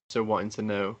also wanting to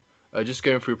know, just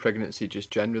going through pregnancy,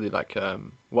 just generally, like,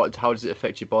 how does it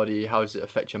affect your body? How does it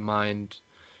affect your mind?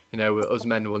 Us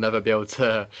men will never be able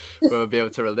to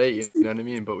relate. You know what I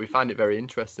mean? But we find it very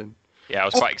interesting. Yeah, I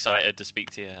was quite excited to speak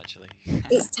to you actually.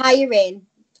 It's tiring.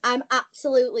 I'm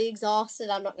absolutely exhausted.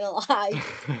 I'm not gonna lie.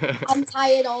 I'm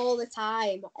tired all the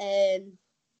time.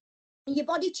 Your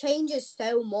body changes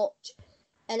so much,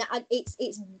 and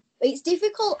it's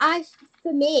difficult.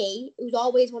 For me, who's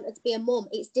always wanted to be a mum,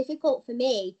 it's difficult for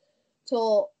me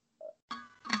to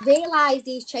realise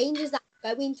these changes that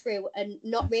I'm going through and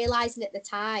not realising at the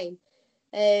time.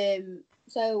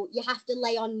 So you have to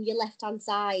lay on your left-hand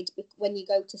side when you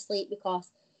go to sleep,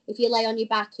 because if you lay on your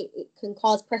back, it can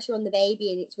cause pressure on the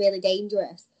baby, and it's really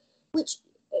dangerous. Which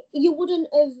you wouldn't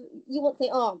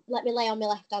think, oh, let me lay on my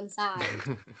left-hand side.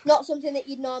 Not something that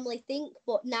you'd normally think,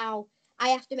 but now I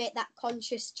have to make that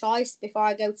conscious choice before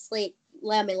I go to sleep,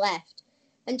 lay on my left.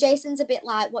 And Jason's a bit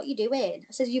like, what are you doing?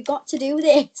 I says, you've got to do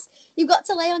this. You've got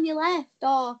to lay on your left,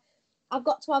 or I've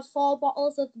got to have 4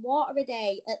 bottles of water a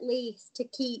day at least to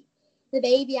keep the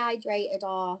baby hydrated,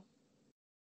 or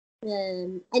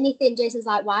anything. Jason's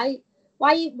like, why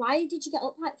did you get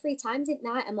up like 3 times at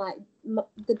night? I'm like,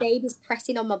 the baby's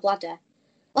pressing on my bladder.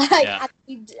 Like, yeah.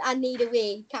 I need a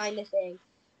wee kind of thing.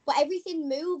 But everything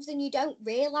moves and you don't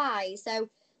realise. So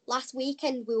last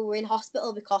weekend we were in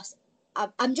hospital because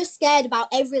I'm just scared about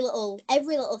every little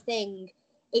thing.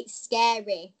 It's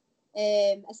scary,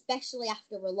 especially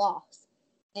after a loss.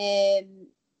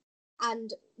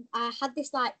 And I had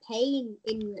this like pain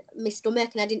in my stomach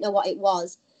and I didn't know what it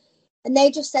was. And they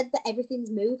just said that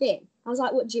everything's moving. I was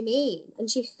like, what do you mean? And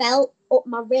she felt up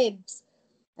my ribs.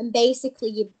 And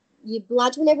basically your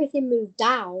bladder and everything moved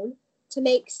down to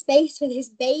make space for this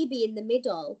baby in the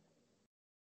middle.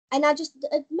 And I'd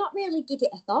not really give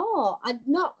it a thought.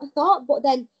 But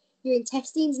then your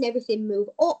intestines and everything move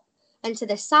up and to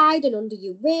the side and under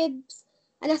your ribs.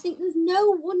 And I think there's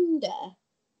no wonder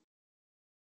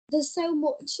there's so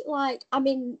much, like, I'm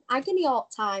in agony all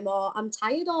the time, or I'm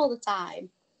tired all the time.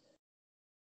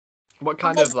 What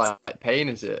kind of like pain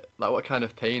is it? Like, what kind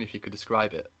of pain, if you could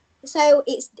describe it? So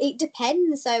it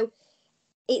depends. So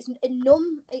it's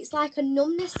numb. It's like a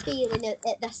numbness feeling at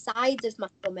the sides of my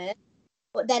stomach,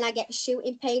 but then I get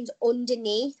shooting pains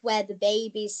underneath where the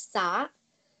baby's sat.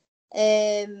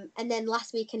 And then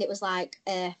last weekend it was like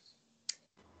you're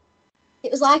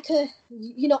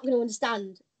not going to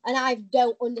understand, and I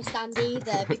don't understand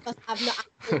either because I've not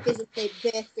actually physically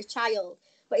birthed a child.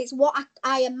 But it's what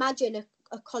I imagine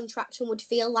a contraction would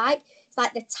feel like. It's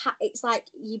like it's like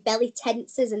your belly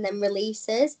tenses and then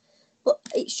releases, but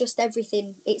it's just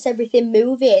everything. It's everything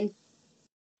moving.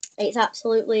 It's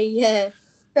absolutely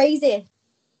crazy.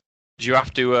 Do you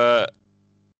have to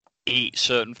eat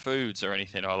certain foods or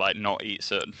anything, or like not eat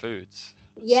certain foods?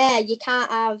 Yeah, you can't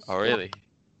have. Oh really?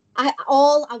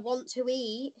 All I want to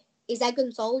eat is egg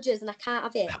and soldiers, and I can't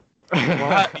have it.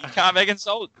 What? You can't have egg and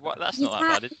soldiers? What? That's not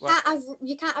that bad.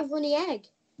 You can't have runny egg.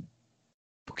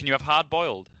 But can you have hard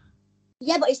boiled?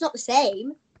 Yeah, but it's not the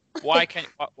same. Why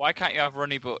can't you have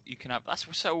runny, but you can have? That's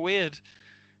so weird.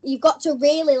 You've got to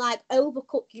really like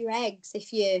overcook your eggs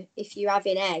if you're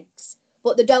having eggs.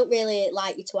 but they don't really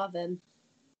like you to have them.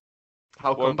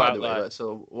 How What come, by about the way? that? Like,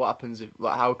 so what happens if,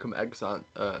 like, how come eggs aren't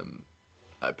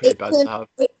pretty bad to have?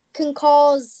 It can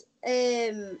cause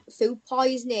food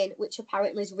poisoning, which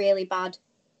apparently is really bad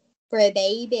for a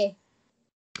baby.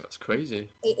 That's crazy.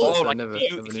 Oh, I like never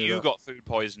if knew you that. got food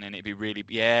poisoning, it'd be really,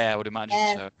 I would imagine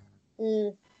Yeah.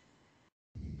 so.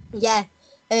 Yeah.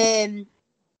 And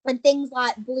things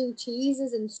like blue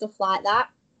cheeses and stuff like that,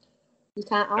 you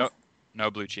can't have. No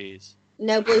blue cheese.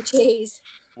 No blue cheese.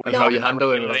 And No. how you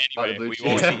handling Anyway, about the blue we've cheese?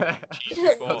 always eaten cheese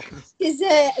before.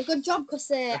 It's a good job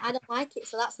because I don't like it,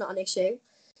 so that's not an issue.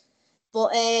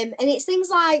 But and it's things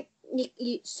like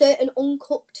certain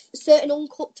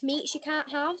uncooked meats you can't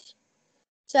have.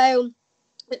 So,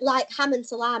 like ham and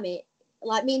salami.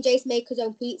 Like me and Jason make his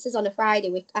own pizzas on a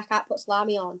Friday. I can't put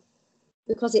salami on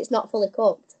because it's not fully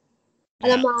cooked.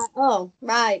 And I'm like, oh,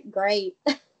 right, great.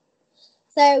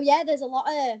 So yeah, there's a lot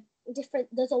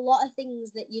of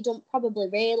things that you don't probably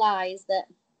realise that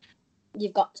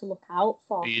you've got to look out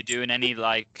for. Are you doing any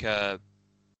like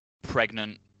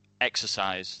pregnant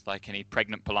exercise, like any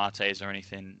pregnant Pilates or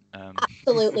anything?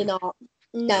 Absolutely not.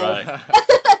 No. Right.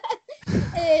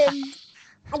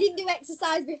 I didn't do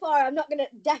exercise before. I'm not gonna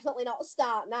definitely not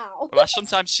start now. Well, I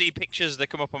sometimes see pictures that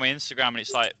come up on my Instagram, and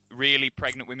it's like really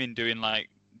pregnant women doing like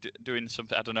doing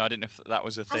something. I don't know. I didn't know if that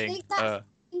was a thing. I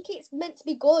think it's meant to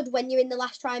be good when you're in the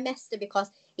last trimester because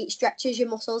it stretches your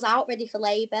muscles out ready for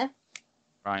labour.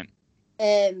 Right.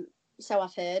 So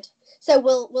I've heard. So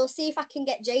we'll see if I can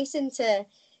get Jason to,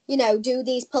 do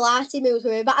these Pilates moves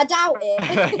with me, but I doubt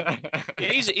it.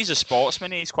 Yeah, he's a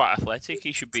sportsman. He's quite athletic.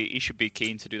 He should be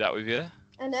keen to do that with you.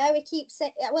 I know, he keeps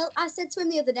saying... Well, I said to him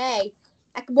the other day,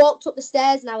 I walked up the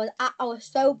stairs and I was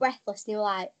so breathless, and he was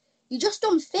like, "You're just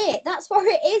unfit. That's what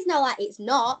it is." And I was like, "It's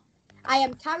not. I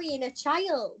am carrying a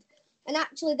child." And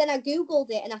actually, then I Googled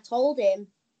it and I told him,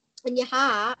 and your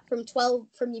heart, from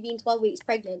you being 12 weeks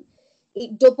pregnant,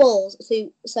 it doubles.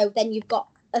 So then you've got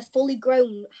a fully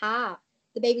grown heart.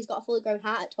 The baby's got a fully grown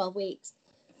heart at 12 weeks.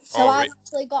 So I've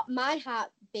actually got my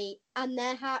heartbeat and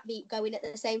their heartbeat going at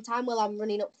the same time while I'm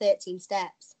running up 13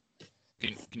 steps.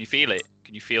 Can you feel it?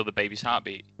 Can you feel the baby's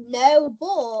heartbeat? No,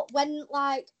 but when,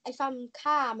 if I'm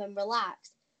calm and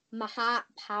relaxed, my heart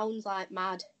pounds like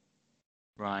mad.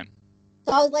 Right.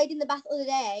 So I was laid in the bath the other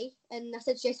day, and I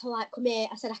said to Jason, "Come here."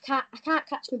 I said, I can't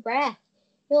catch my breath."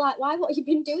 You're like, "Why? What have you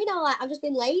been doing?" I'm like, "I've just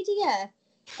been laid here."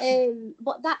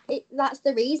 But that's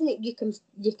the reason you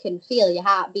can feel your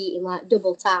heart beating like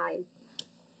double time.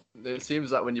 It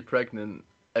seems like when you're pregnant,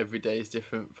 every day is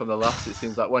different from the last. It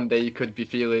seems like one day you could be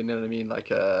feeling, you know what I mean, like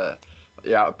you're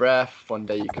out of breath. One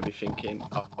day you could be thinking,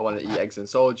 "Oh, I want to eat eggs and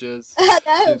soldiers." I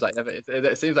know.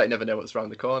 It seems like you never know what's around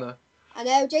the corner. I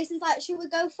know. Jason's like, "Should we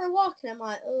go for a walk?" And I'm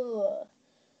like, "Oh,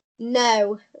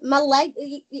 no." My leg,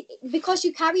 because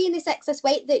you're carrying this excess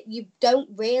weight that you don't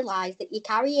realise that you're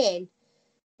carrying.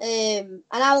 And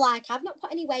I was like, "I've not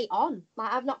put any weight on.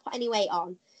 I've not put any weight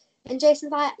on." And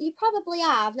Jason's like, "You probably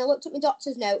have." And I looked at my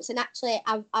doctor's notes, and actually,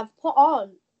 I've put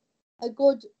on a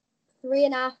good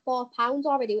 3.5-4 pounds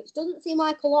already, which doesn't seem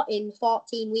like a lot in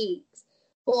 14 weeks.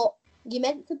 But you're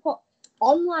meant to put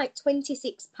on like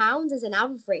 26 pounds as an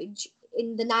average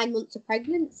in the 9 months of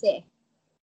pregnancy.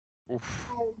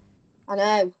 Oof. I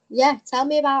know. Yeah, tell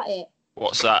me about it.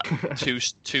 What's that?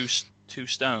 two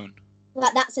stone.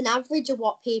 Like, that's an average of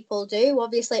what people do.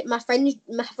 Obviously, my friend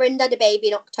had a baby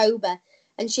in October,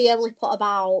 and she only put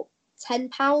about 10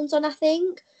 pounds on, I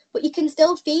think. But you can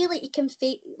still feel it. You can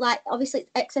feel, like, obviously,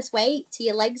 it's excess weight to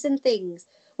your legs and things,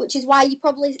 which is why you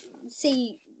probably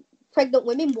see pregnant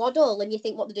women waddle and you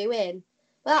think what they're doing.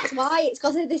 But that's why. It's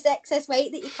because of this excess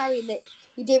weight that you're carrying that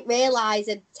you didn't realise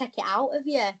and take it out of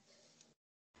you.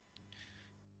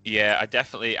 Yeah,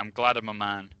 I'm glad I'm a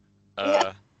man.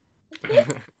 Yeah.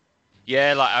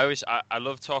 Yeah, like I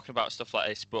love talking about stuff like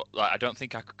this, but like I don't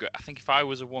think I could. I think if I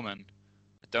was a woman,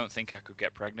 I don't think I could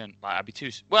get pregnant. Like I'd be too.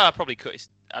 Well, I probably could.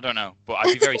 I don't know, but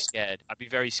I'd be very scared. I'd be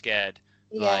very scared.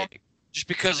 Yeah. Like just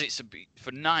because it's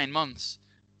for 9 months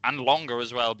and longer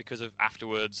as well because of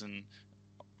afterwards, and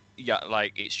yeah,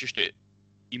 like it's just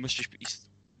you must just be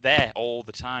there all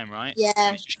the time, right? Yeah.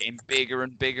 And it's just getting bigger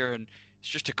and bigger, and it's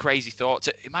just a crazy thought.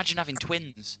 To imagine having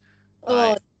twins.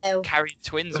 Oh, no. Carrying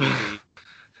twins with you.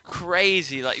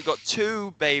 Crazy. Like, you've got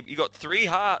you got 3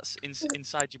 hearts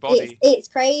inside your body. It's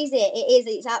crazy. It is.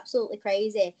 It's absolutely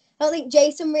crazy. I don't think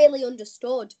Jason really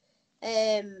understood.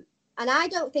 And I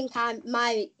don't think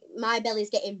my belly's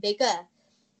getting bigger.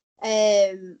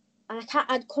 And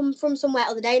I'd come from somewhere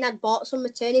the other day and I'd bought some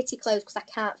maternity clothes because I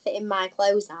can't fit in my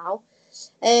clothes now.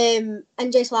 And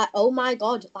just like, "Oh my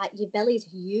God, like your belly's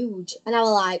huge." And I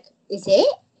was like, "Is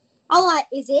it?" I'm like,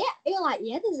 is it? You're like,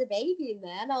 yeah, there's a baby in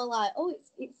there. And I was like, oh,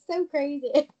 it's so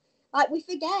crazy. Like, we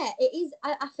forget. It is,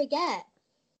 I forget.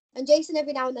 And Jason,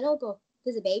 every now and then, will go,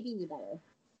 there's a baby in your belly.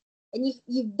 And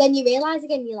then you realise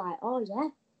again, you're like, oh, yeah,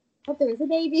 oh, there is a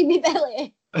baby in my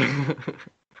belly.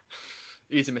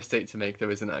 Easy mistake to make, though,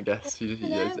 isn't it, I guess?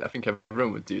 I think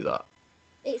everyone would do that.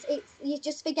 It's you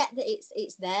just forget that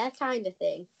it's there kind of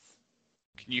thing.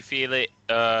 Can you feel it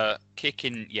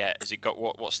kicking yet? Has it got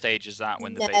what stage is that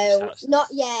when the baby starts? No, not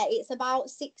yet. It's about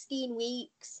 16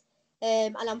 weeks,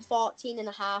 and I'm 14 and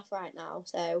a half right now,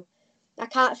 so I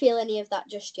can't feel any of that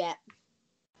just yet.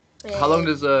 How long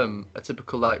does a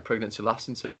typical like pregnancy last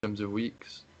in terms of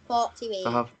weeks? 40 weeks.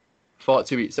 I have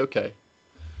 40 weeks. Okay.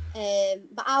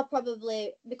 But I'll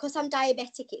probably, because I'm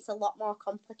diabetic, it's a lot more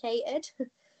complicated,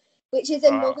 which is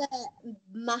another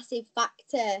massive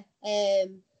factor.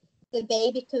 The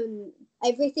baby can,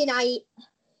 everything I eat,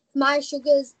 my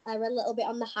sugars are a little bit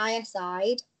on the higher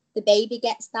side. The baby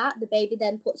gets that. The baby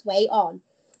then puts weight on.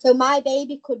 So my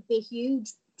baby could be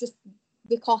huge just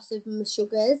because of my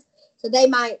sugars. So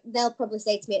they'll probably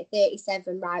say to me at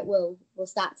 37, right, we'll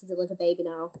start to deliver baby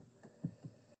now.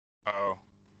 Oh,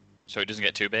 so it doesn't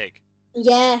get too big?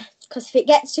 Yeah, because if it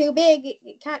gets too big,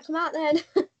 it can't come out then.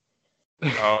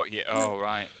 Oh, yeah. Oh,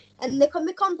 right. And the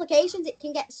complications, it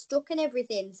can get stuck and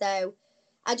everything. So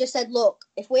I just said, look,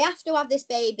 if we have to have this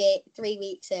baby 3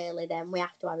 weeks early, then we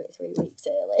have to have it 3 weeks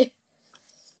early.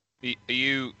 Are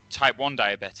you type 1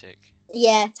 diabetic?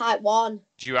 Yeah, type 1.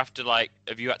 Do you have to,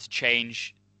 have you had to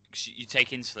change, because you take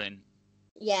insulin?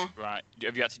 Yeah. Right.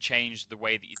 Have you had to change the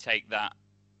way that you take that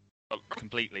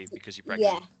completely because you're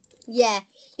pregnant? Yeah.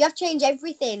 You have to change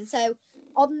everything. So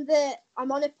I'm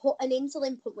on an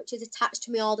insulin pump, which is attached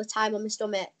to me all the time on my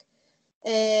stomach.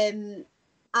 And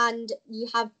you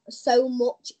have so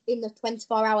much in the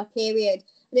 24-hour period.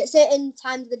 And at certain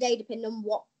times of the day, depending on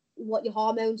what your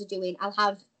hormones are doing, I'll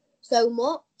have so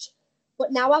much.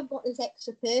 But now I've got this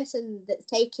extra person that's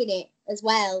taking it as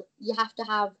well. You have to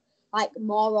have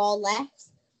more or less.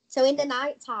 So in the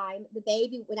night time, the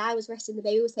baby, when I was resting, the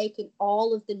baby was taking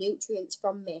all of the nutrients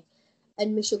from me,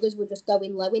 and my sugars were just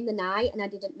going low in the night, and I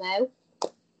didn't know.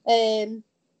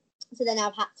 So then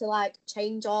I've had to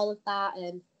change all of that,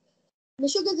 and my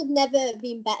sugars have never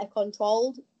been better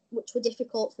controlled, which were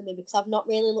difficult for me because I've not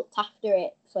really looked after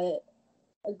it for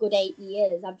a good 8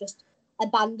 years. I've just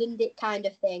abandoned it kind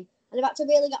of thing, and I've had to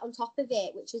really get on top of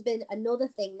it, which has been another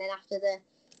thing then after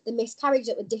the miscarriage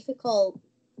that were difficult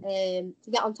to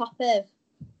get on top of.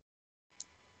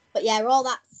 But yeah, all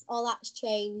that's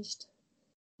changed.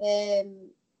 So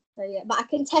yeah, but I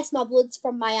can test my bloods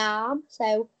from my arm.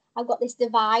 So I've got this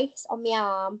device on my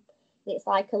arm. And it's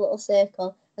like a little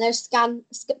circle, and I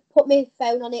put my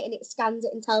phone on it, and it scans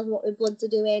it and tells me what my bloods are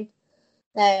doing.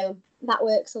 So that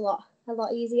works a lot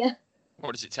easier.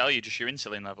 What does it tell you? Just your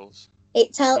insulin levels?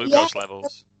 It tells glucose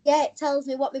levels. Yeah, it tells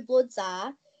me what my bloods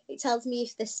are. It tells me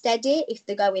if they're steady, if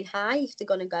they're going high, if they're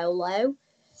going to go low,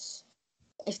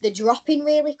 if they're dropping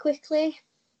really quickly.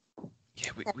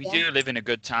 Yeah, we do live in a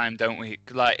good time, don't we?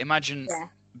 Imagine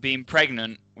being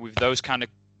pregnant with those kind of,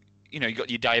 you got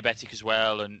your diabetic as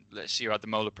well, and let's say you had the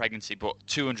molar pregnancy, but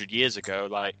 200 years ago,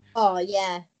 Oh,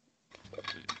 yeah.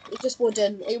 It just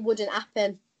wouldn't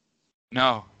happen.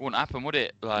 No, it wouldn't happen, would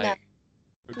it? No.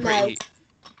 We're pretty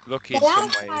lucky in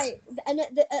some ways. And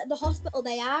at the hospital,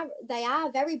 they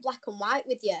are very black and white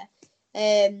with you.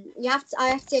 I have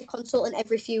to see a consultant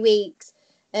every few weeks,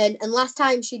 and last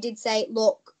time she did say,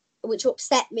 look, which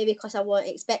upset me because I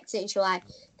wasn't expecting it. She was like,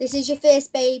 this is your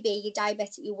first baby, you're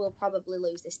diabetic, you will probably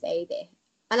lose this baby.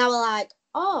 And I was like,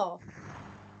 oh,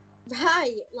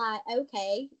 right,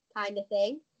 okay, kind of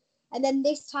thing. And then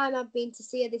this time I've been to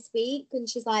see her this week, and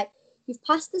she's like, you've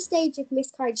passed the stage of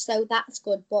miscarriage, so that's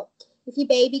good, but if your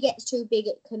baby gets too big,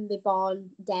 it can be born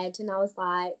dead. And I was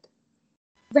like,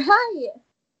 right,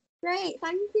 great,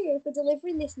 thank you for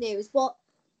delivering this news. But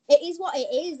it is what it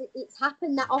is. It's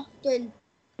happened that often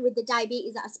with the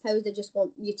diabetes that I suppose they just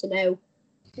want you to know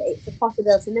that it's a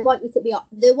possibility, and they want you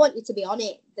to be on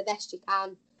it the best you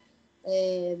can,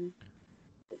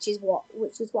 which is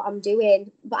what I'm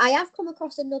doing. But I have come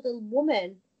across another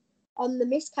woman on the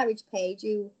miscarriage page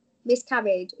who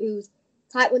miscarried, who's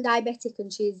type 1 diabetic,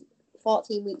 and she's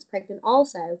 14 weeks pregnant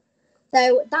also.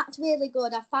 So that's really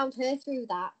good. I found her through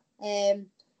that.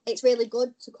 It's really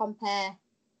good to compare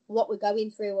what we're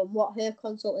going through and what her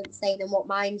consultant's saying and what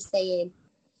mine's saying.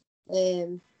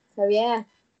 So yeah.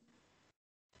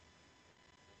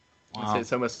 Wow.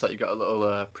 It's almost like you got a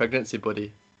little pregnancy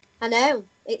buddy. I know,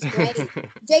 it's great.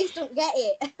 Jace don't get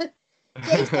it.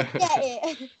 Jace don't get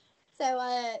it. So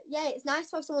yeah, it's nice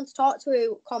to have someone to talk to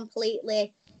who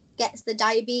completely gets the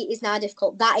diabetes and how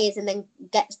difficult that is, and then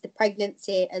gets the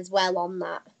pregnancy as well on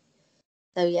that.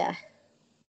 So yeah,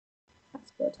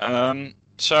 that's good.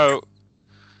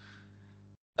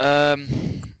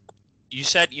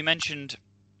 You mentioned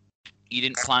you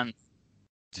didn't plan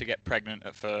to get pregnant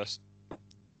at first.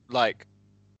 Like,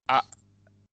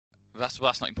 that's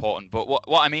not important. But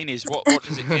what I mean is, what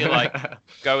does it feel like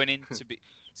going in to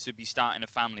be starting a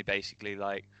family? Basically,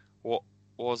 like, what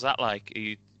was that like?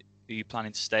 Are you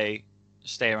planning to stay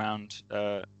around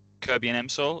Kirby and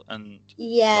Emsall and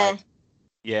Yeah.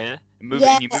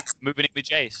 Moving in with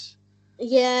Jace?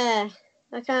 Yeah,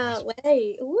 I can't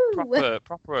wait. Woo.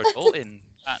 Proper adulting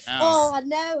that now. Oh, I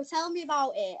know. Tell me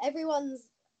about it.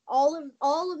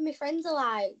 All of my friends are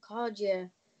like, God,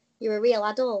 you're a real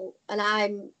adult,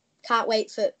 and can't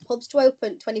wait for pubs to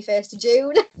open 21st of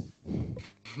June.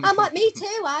 I'm like, me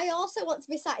too. I also want to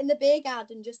be sat in the beer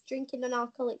garden just drinking an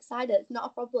alcoholic cider. It's not a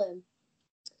problem.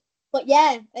 But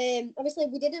yeah, obviously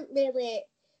we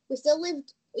still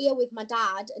lived here with my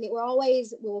dad, and we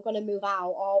were going to move out,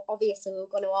 or obviously we were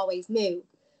going to always move.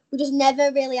 We just never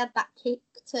really had that kick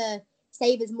to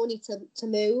save us money to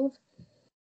move.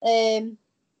 And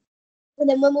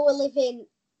then when we were living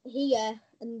here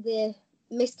and the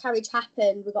miscarriage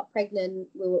happened, we got pregnant,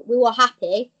 we were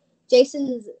happy.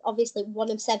 Jason's obviously one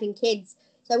of 7 kids,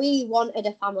 so he wanted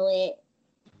a family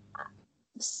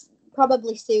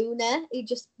probably sooner. He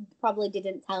just probably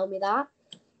didn't tell me that.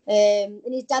 And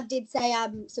his dad did say,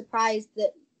 I'm surprised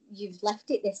that you've left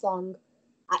it this long.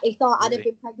 He thought I'd have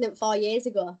been pregnant 4 years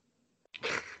ago.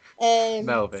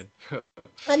 Melvin.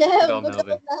 I know,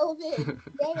 Melvin.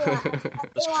 Yeah, I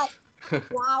feel like,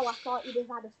 wow, I thought you'd have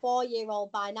had a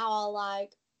 4-year-old by now. I'm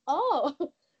like, oh,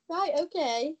 right,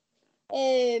 okay.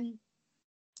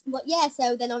 But yeah,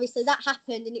 so then obviously that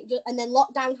happened, and then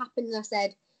lockdown happened, and I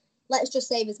said, let's just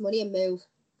save us money and move.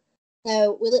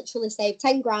 So we literally saved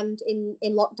 10 grand in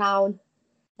lockdown,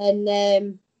 and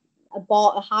I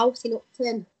bought a house in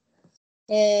Upton.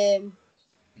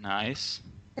 Nice.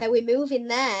 So we're moving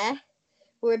there.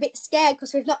 We're a bit scared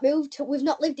because we've not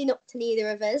lived in Upton, either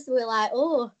of us. We're like,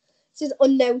 oh, this is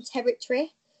unknown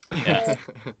territory. Yeah.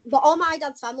 But all my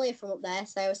dad's family are from up there,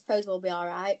 so I suppose we'll be all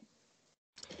right.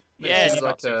 Yeah,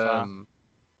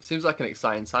 seems like an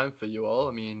exciting time for you all.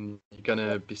 I mean, you're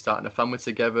gonna be starting a family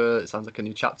together. It sounds like a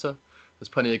new chapter. There's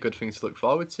plenty of good things to look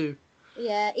forward to.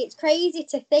 Yeah, it's crazy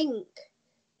to think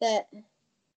that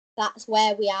that's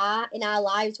where we are in our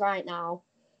lives right now.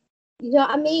 You know what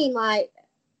I mean? Like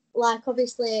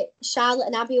obviously Charlotte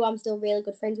and Abby, who I'm still really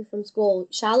good friends with from school.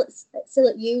 Charlotte's still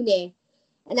at uni,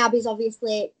 and Abby's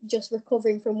obviously just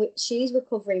recovering from which she's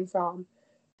recovering from.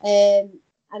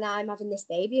 And I'm having this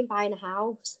baby and buying a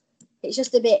house. I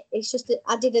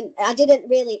didn't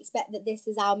really expect that this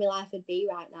is how my life would be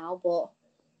right now, but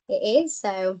it is.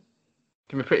 So it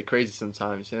can be pretty crazy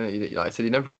sometimes, you know. Like I said,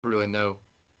 you never really know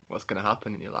what's going to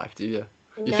happen in your life, do you?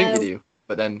 You think you do,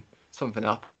 but then something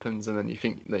happens, and then you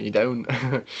think that you don't.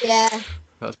 Yeah.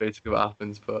 That's basically what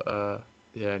happens. But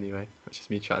yeah, anyway, that's just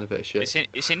me chatting a bit of shit.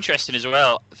 It's interesting as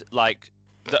well. Like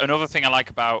another thing I like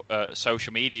about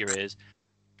social media is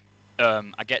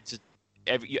I get to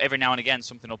every now and again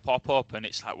something will pop up, and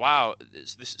it's like, wow,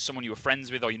 this is someone you were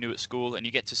friends with or you knew at school, and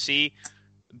you get to see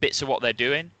bits of what they're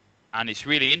doing, and it's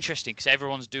really interesting because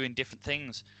everyone's doing different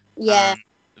things. Yeah.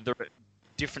 They're at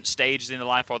different stages in their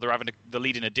life, or they're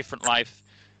leading a different life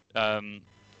to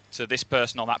this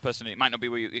person or that person. It might not be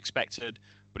what you expected,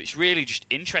 but it's really just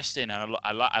interesting, and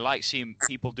I like seeing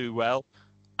people do well,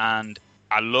 and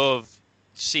I love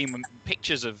seeing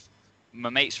pictures of my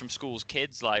mates from school's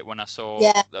kids. Like when I saw,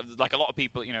 like a lot of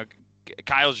people, you know,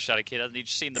 Kyle's just had a kid, hasn't he?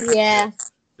 Just seen the picture. Yeah.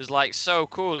 It's like so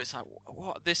cool. It's like,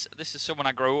 what? This is someone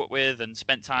I grew up with and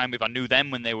spent time with. I knew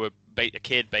them when they were a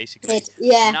kid, basically.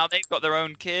 Yeah. And now they've got their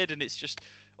own kid, and it's just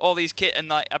all these kids. And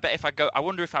like, I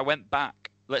wonder if I went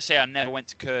back. Let's say I never went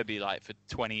to Kirby like for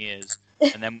 20 years,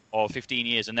 and then or 15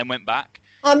 years, and then went back.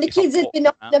 How many kids have been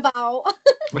knocking about?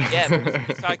 Yeah, but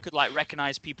if I could like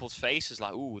recognize people's faces,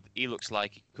 like, ooh, he looks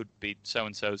like he could be so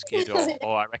and so's kid,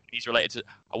 or I reckon he's related to.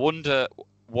 I wonder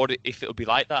if it'll be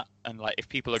like that, and like if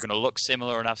people are going to look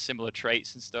similar and have similar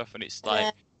traits and stuff, and it's like.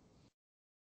 Yeah.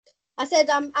 I said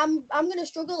I'm going to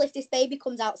struggle if this baby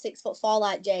comes out 6'4"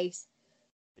 like Jace.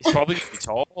 It's probably going to be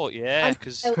tall, yeah,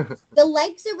 because the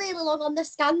legs are really long on the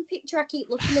scan picture. I keep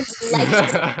looking at the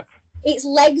legs. Its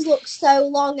legs look so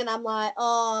long, and I'm like,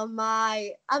 oh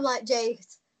my! I'm like,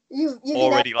 Jace, you've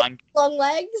already long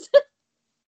legs.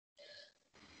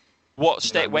 What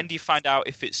state? When do you find out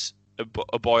if it's a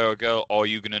boy or a girl, or are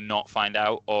you gonna not find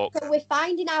out? Or so we're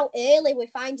finding out early. We're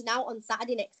finding out on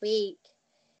Saturday next week.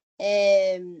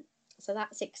 So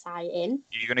that's exciting.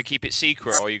 Are you going to keep it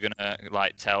secret, or are you going to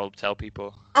like tell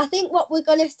people? I think what we're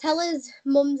going to tell as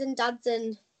mums and dads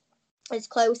and as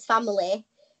close family,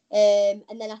 and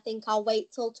then I think I'll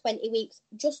wait till 20 weeks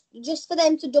just for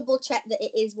them to double check that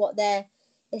it is what they're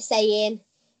saying.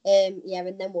 And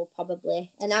then we'll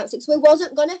probably announce it. So we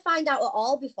wasn't going to find out at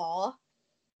all before.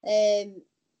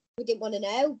 We didn't want to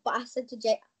know, but I said to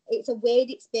Jay, it's a weird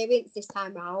experience this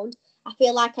time round. I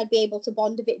feel like I'd be able to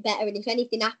bond a bit better, and if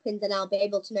anything happens, then I'll be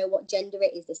able to know what gender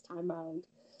it is this time round.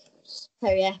 So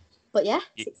yeah, but yeah,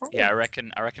 it's exciting. Yeah, I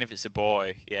reckon if it's a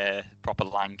boy, yeah, proper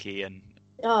lanky and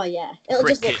oh yeah, it'll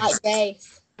just look like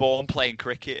Jace. Born playing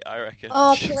cricket, I reckon.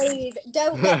 Oh please,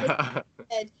 don't get me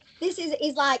started. This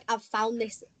is like I've found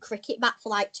this cricket bat for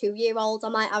like 2-year-olds. I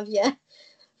might have you.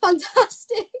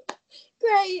 Fantastic.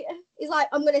 Great. He's like,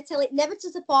 I'm going to tell it never to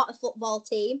support a football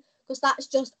team because that's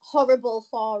just horrible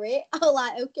for it. I'm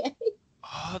like, okay.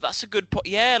 Oh, that's a good point.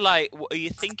 Yeah, like, what are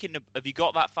you thinking of? Have you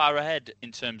got that far ahead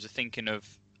in terms of thinking of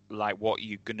like how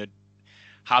you're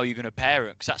gonna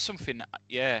parent? Because that's something,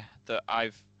 yeah, that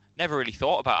I've never really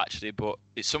thought about actually. But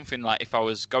it's something like if I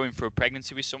was going through a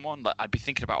pregnancy with someone, like I'd be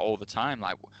thinking about all the time.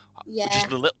 Like, just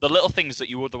the little things that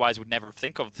you otherwise would never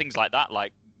think of. Things like that,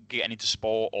 like getting into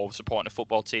sport or supporting a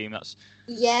football team. That's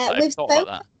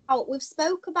we've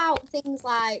spoke about things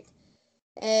like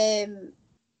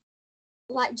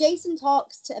Jason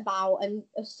talks about, and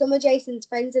some of Jason's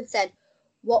friends have said,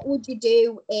 what would you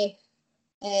do if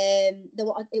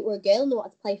it were a girl and they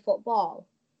wanted to play football?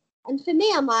 And for me,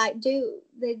 I'm like,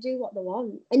 they do what they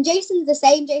want. And Jason's the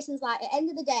same. Jason's like, at the end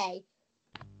of the day,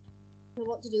 they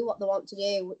want to do what they want to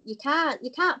do. You can't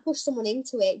push someone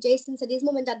into it. Jason said his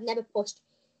mum and dad never pushed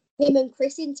him and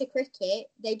Chris into cricket.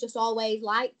 They just always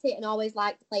liked it and always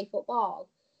liked to play football.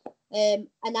 And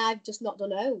I've just not done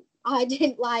no. I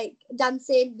didn't like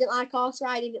dancing, didn't like horse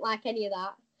riding, didn't like any of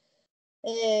that.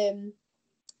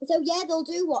 So yeah, they'll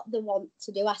do what they want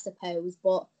to do, I suppose.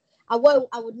 But I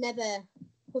would never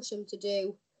push them to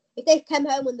do. If they came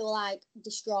home and they were like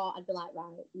distraught, I'd be like,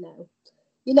 right, no,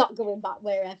 you're not going back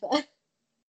wherever.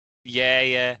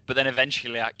 Yeah. But then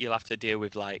eventually you'll have to deal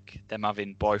with like them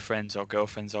having boyfriends or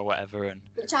girlfriends or whatever, and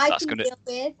which I can deal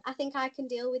with. I think I can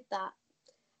deal with that.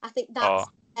 I think that's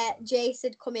Jace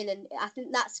had come in, and I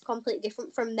think that's completely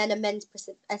different from then a men's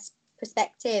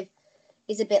perspective.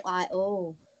 Is a bit like,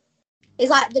 oh,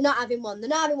 it's like they're not having one. They're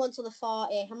not having one till they're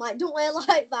 40. I'm like, don't wear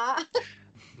like that.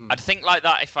 I'd think like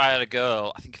that if I had a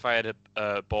girl. I think if I had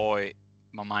a boy,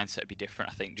 my mindset would be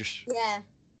different. I think just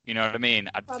you know what I mean.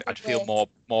 I'd feel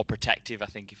more protective. I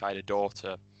think if I had a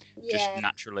daughter, just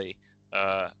naturally.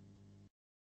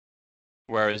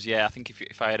 Whereas I think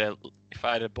if I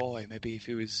had a boy, maybe if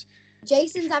he was.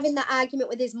 Jason's having that argument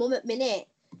with his mum at minute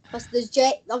because there's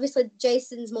obviously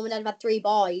Jason's mum and dad have had 3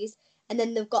 boys, and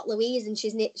then they've got Louise, and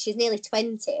she's nearly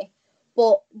 20.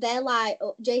 But they're like,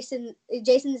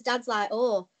 Jason's dad's like,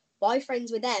 oh,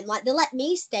 boyfriends with them. Like, they let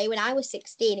me stay when I was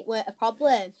 16. It weren't a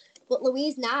problem. But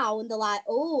Louise now, and they're like,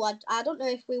 oh, I don't know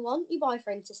if we want your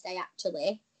boyfriend to stay,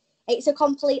 actually. It's a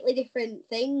completely different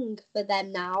thing for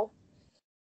them now.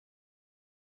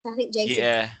 I think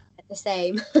Jason's the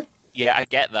same. Yeah, I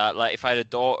get that. Like, if I had a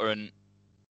daughter and,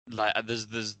 like,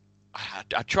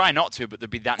 I try not to, but there'd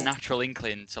be that natural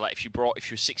inkling to, like, if she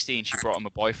was 16, she brought him a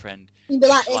boyfriend. You'd be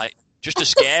like just to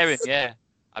scare him, yeah.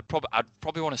 I'd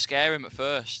probably want to scare him at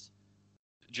first.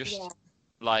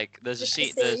 Like, there's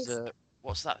a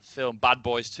what's that film? Bad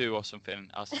Boys 2 or something.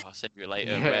 I'll send you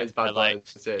later. It's Bad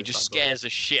Boys. He just scares the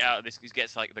shit out of this. He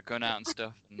gets, like, the gun out and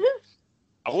stuff. And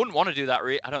I wouldn't want to do that,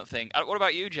 I don't think. What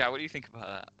about you, Jack? What do you think about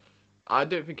that? I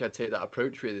don't think I'd take that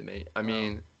approach, really, mate. I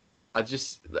mean,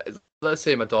 let's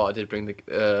say my daughter did bring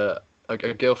a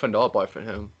girlfriend or boyfriend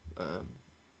home.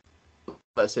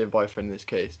 Let's say a boyfriend in this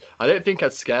case. I don't think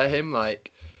I'd scare him.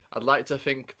 Like, I'd like to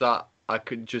think that I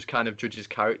could just kind of judge his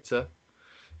character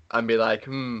and be like,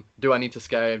 do I need to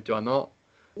scare him? Do I not?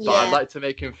 But I'd like to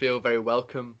make him feel very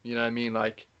welcome. You know what I mean?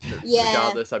 Like,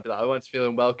 regardless, I'd be like, I want to feel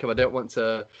him welcome. I don't want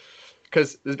to,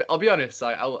 because I'll be honest.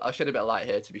 I'll shed a bit of light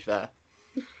here, to be fair.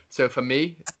 So for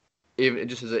me, even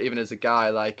as a guy,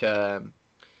 like,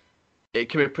 it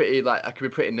can be pretty, like, I can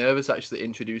be pretty nervous actually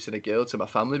introducing a girl to my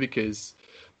family because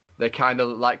they're kind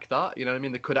of like that, you know what I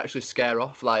mean? They could actually scare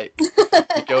off, like,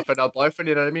 your girlfriend or boyfriend,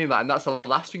 you know what I mean? Like, and that's the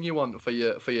last thing you want for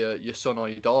your son or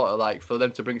your daughter, like, for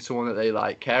them to bring someone that they,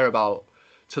 like, care about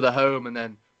to the home, and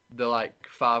then the, like,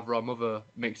 father or mother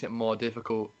makes it more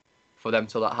difficult for them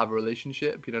to, like, have a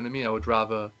relationship, you know what I mean? I would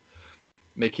rather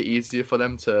make it easier for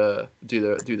them to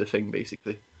do the thing,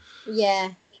 basically. Yeah,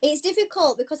 it's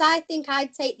difficult because I think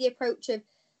I'd take the approach of,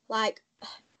 like,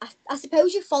 I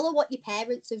suppose you follow what your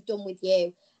parents have done with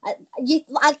you.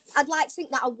 I'd like to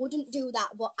think that I wouldn't do that,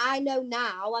 but I know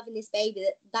now, having this baby,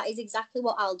 that is exactly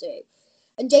what I'll do.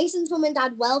 And Jason's mum and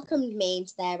dad welcomed me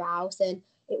into their house, and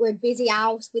it were a busy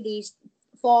house with these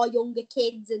 4 younger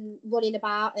kids and running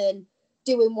about and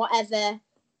doing whatever.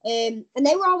 And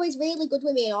they were always really good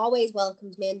with me and always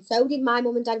welcomed me, and so did my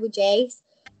mum and dad with Jace.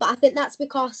 But I think that's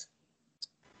because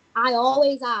I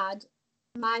always had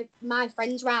my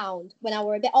friends round when I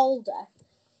were a bit older.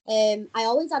 I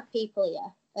always had people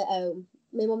here at home.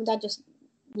 My mum and dad just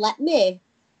let me.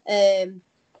 I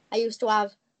used to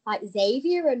have like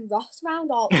Xavier and Ross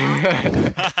round all the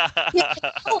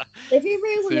time. Living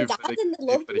room with my dad, and they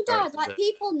loved my dad. Like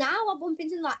people now, I bump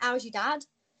into them like, "How's your dad?"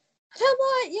 And I'm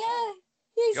like, "Yeah."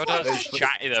 Your dad's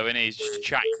chatty though, isn't he? He's just a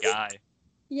chatty guy.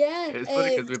 Yeah. It's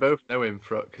funny because we both know him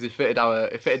because he fitted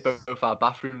both our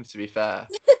bathrooms. To be fair,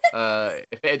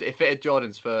 it fitted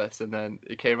Jordan's first, and then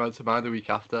he came round to mine the week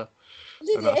after.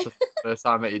 And that's the first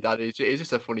time I met your dad. He's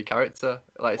just a funny character.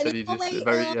 Like I said, he's just a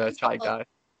very chatty guy.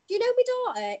 Do you know my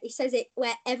daughter? He says it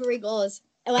wherever he goes.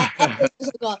 Wherever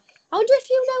he goes. I wonder if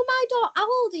you know my daughter.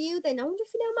 How old are you then? I wonder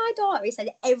if you know my daughter. He said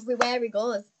it everywhere he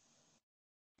goes.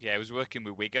 Yeah, he was working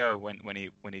with Wiggo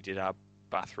when he did our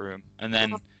bathroom, and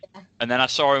then I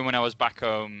saw him when I was back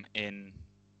home in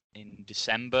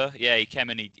December. Yeah, he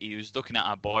came and he was looking at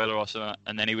our boiler or something,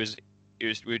 and then we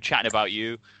were chatting about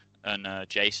you and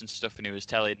Jason stuff, and he was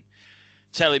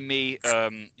telling me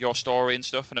your story and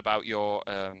stuff and about your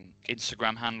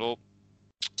Instagram handle.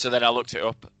 So then I looked it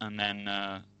up, and then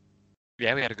we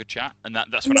had a good chat, and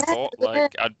that's when I thought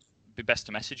like I'd be best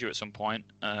to message you at some point.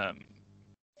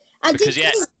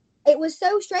 It was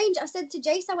so strange. I said to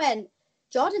Jace, I went,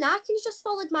 Jordan Harkins just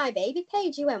followed my baby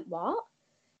page. He went, what?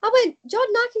 I went,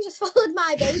 Jordan Harkins just followed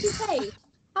my baby page.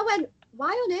 I went, why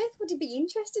on earth would he be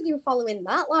interested in following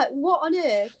that? Like, what on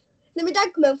earth? Then my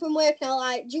dad come home from work and I was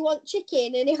like, do you want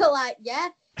chicken? And he was like, yeah.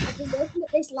 I've been working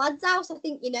at this lad's house. I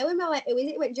think you know him. I went, who is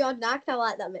it? He went, Jordan Harkins. I was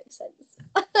like, that makes sense.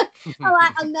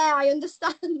 I'm there. I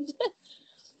understand.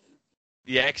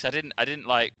 Yeah, because I didn't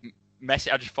like mess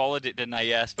it. I just followed it, didn't I?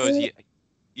 Yeah, I suppose.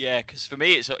 Yeah, because for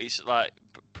me, it's like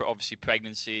obviously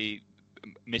pregnancy,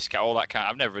 miscarriage, all that kind.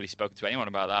 I've never really spoken to anyone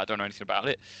about that. I don't know anything about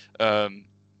it.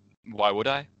 Why would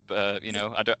I? But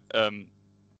I don't.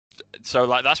 So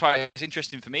like that's why it's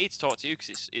interesting for me to talk to you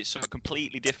because it's something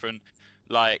completely different.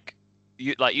 Like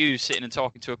you sitting and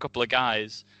talking to a couple of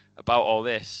guys about all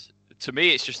this. To me,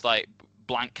 it's just like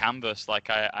blank canvas. Like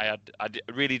I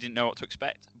really didn't know what to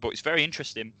expect, but it's very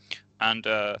interesting and.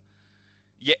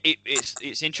 Yeah,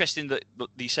 it's interesting that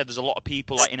you said there's a lot of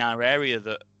people like in our area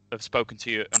that have spoken to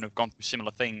you and have gone through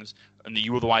similar things and that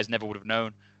you otherwise never would have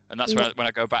known. And that's when I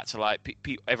go back to like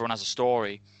everyone has a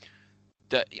story.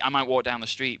 That I might walk down the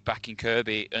street back in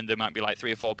Kirby and there might be like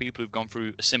 3 or 4 people who've gone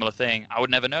through a similar thing. I would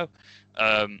never know.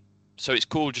 So it's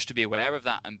cool just to be aware of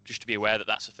that and just to be aware that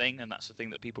that's a thing and that's the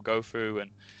thing that people go through.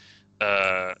 And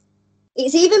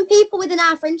it's even people within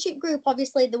our friendship group.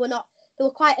 Obviously, there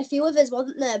were quite a few of us,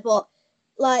 wasn't there? But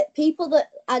like people that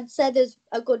I'd said there's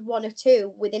a good 1 or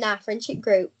 2 within our friendship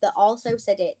group that also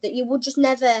said it, that you would just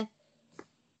never,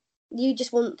 you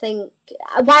just wouldn't think,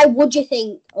 why would you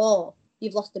think, oh,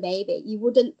 you've lost a baby? You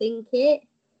wouldn't think it.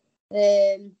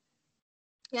 It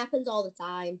happens all the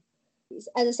time.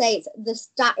 As I say, the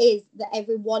stat is that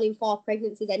every 1 in 4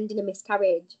 pregnancies end in a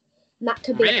miscarriage. And that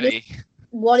could be really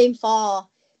 1 in 4.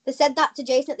 They said that to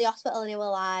Jason at the hospital and he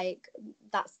was like,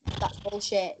 that's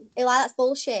bullshit. He was like, that's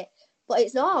bullshit. But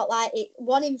it's not, like,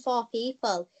 1 in 4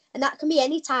 people. And that can be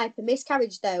any type of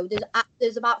miscarriage, though.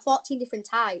 There's about 14 different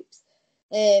types.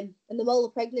 And the molar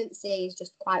pregnancy is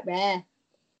just quite rare.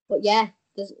 But, yeah,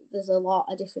 there's a lot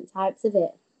of different types of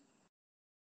it.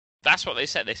 That's what they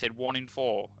said. They said 1 in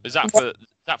 4. Is that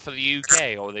for the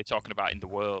UK, or are they talking about in the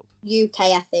world? UK,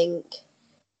 I think.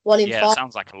 1 in 4. Yeah, it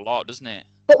sounds like a lot, doesn't it?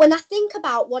 But when I think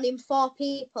about 1 in 4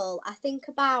 people, I think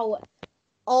about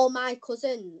all my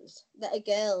cousins that are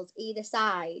girls either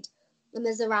side, and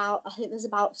I think there's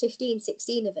about 15,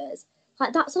 16 of us.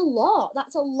 Like, that's a lot.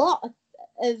 That's a lot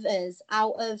of us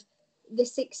out of the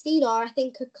 16, or I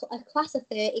think a class of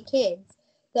 30 kids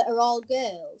that are all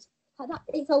girls. Like that,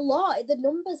 it's a lot. The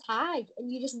number's high,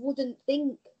 and you just wouldn't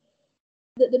think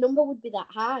that the number would be that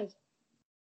high.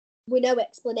 With no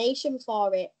explanation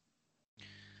for it.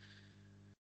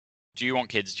 Do you want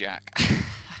kids, Jack?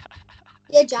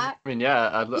 Yeah, Jack. I mean, yeah,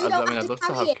 I'd love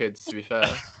to have kids, to be fair.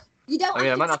 You don't.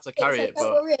 I might have to carry it, but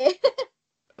worry.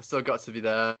 I've still got to be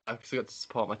there. I've still got to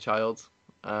support my child.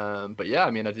 But yeah,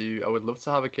 I mean, I would love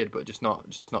to have a kid, but just not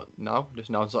now. Just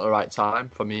now's not the right time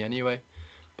for me anyway.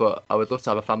 But I would love to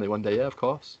have a family one day. Yeah, of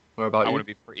course. What about you? I want to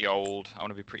be pretty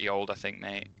old. I think,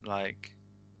 mate. Like,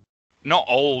 not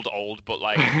old, but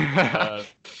like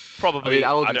probably. I mean,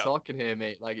 how old I are you don't- talking here,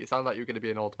 mate? Like, it sounds like you're going to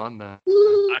be an old man there.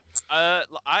 I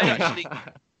actually,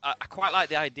 I quite like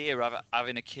the idea of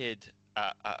having a kid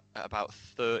at about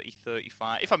 30,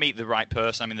 35. If I meet the right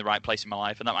person, I'm in the right place in my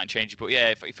life, and that might change it. But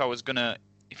yeah,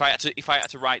 if I had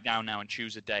to write down now and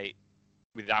choose a date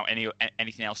without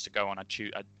anything else to go on,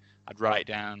 I'd write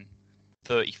down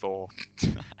 34.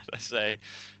 Let's say,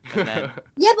 and then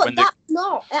Yeah, but when the-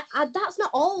 that's not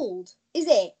old, is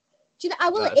it? Do you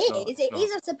know? Well, No, it it's is. not, It it's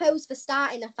is, I suppose, for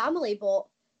starting a family. But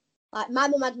like, my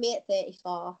mum had me at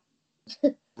 34.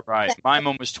 Right. My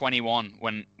mum was 21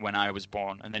 when I was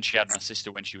born, and then she had my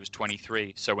sister when she was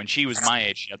 23. So when she was my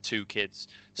age, she had 2 kids.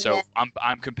 So Yeah.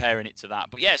 I'm comparing it to that.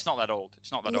 But yeah, it's not that old.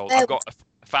 It's not that old. No. I've got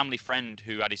a family friend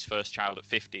who had his first child at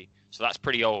 50. So that's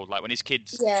pretty old. Like when his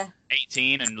kid's Yeah,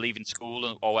 18 and leaving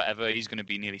school or whatever, he's going to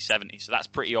be nearly 70. So that's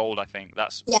pretty old, I think.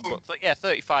 Yeah. But yeah,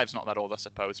 35 is not that old, I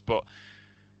suppose. But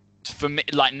for me,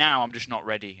 like now, I'm just not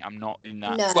ready. I'm not in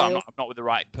that. No. Well, I'm not with the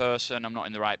right person. I'm not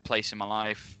in the right place in my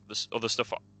life. There's other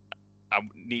stuff I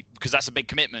need, because that's a big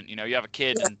commitment. You know, you have a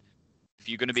kid, Yeah. and if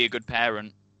you're going to be a good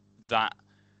parent, that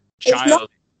It's child, not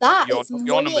that. you're It's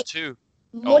number money. 2.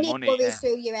 Money money, goes yeah.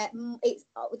 through your head.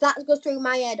 That goes through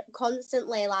my head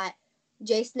constantly. Like,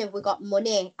 Jason, have we got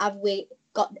money? Have we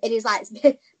got? It is like it's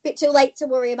a bit too late to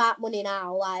worry about money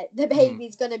now. Like, the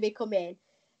baby's gonna be coming.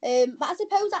 But I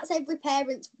suppose that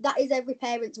is every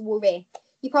parent's worry.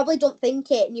 You probably don't think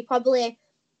it, and you probably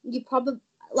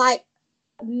like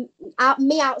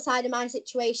me outside of my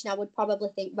situation. I would probably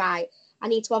think, right, I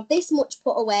need to have this much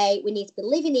put away. We need to be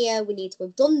living here. We need to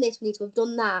have done this. We need to have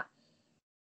done that.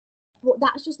 But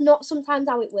that's just not sometimes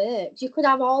how it works. You could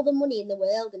have all the money in the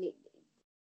world, and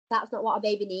that's not what a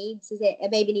baby needs, is it? A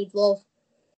baby needs love.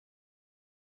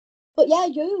 But yeah,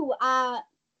 you are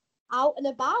out and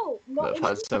about. Not I've in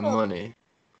had the some club. money.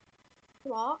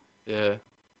 What? Yeah.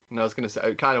 No, I was gonna say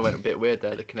it kind of went a bit weird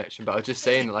there, the connection, but I was just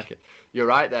saying, like, you're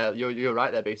right there. You're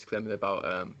right there, basically, Emily,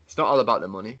 about it's not all about the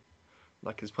money.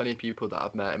 Like, there's plenty of people that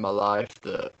I've met in my life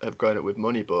that have grown up with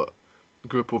money, but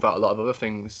grew up without a lot of other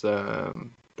things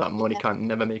that money can't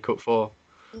never make up for.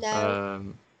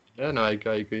 No. Yeah, no, I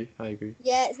agree.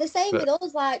 Yeah, it's the same But- with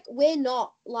us. Like,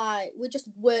 we just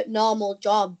work normal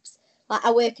jobs. Like,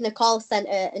 I work in a call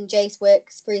centre, and Jace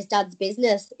works for his dad's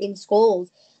business in schools.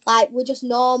 Like, we just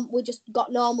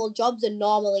got normal jobs and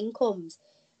normal incomes.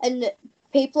 And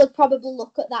people would probably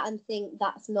look at that and think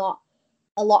that's not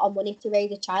a lot of money to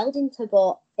raise a child into,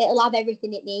 but it'll have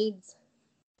everything it needs.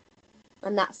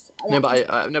 And that's No, but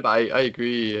I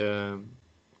agree,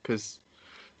 because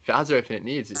if it has everything it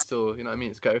needs, it's still, you know what I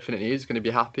mean, it's got everything it needs. It's going to be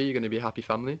happy. You're going to be a happy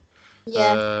family.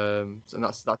 yeah. And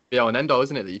that's the all and end all,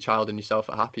 isn't it? That your child and yourself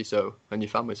are happy, and your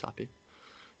family's happy.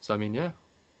 So I mean, yeah.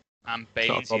 And It's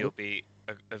not a Bainesy problem. will be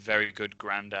a very good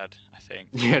granddad, I think.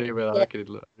 Yeah, they will. Yeah. I could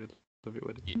love it,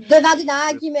 wouldn't it? They've had an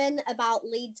argument about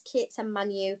Leeds kits and Man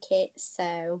U kits,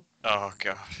 so Oh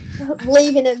god.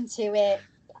 leaving them to it.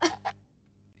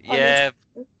 Yeah,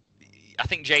 I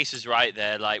think Jace is right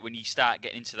there. Like when you start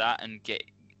getting into that and get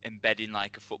embedding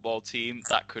like a football team,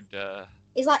 that could.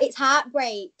 It's like, it's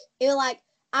heartbreak. You're like,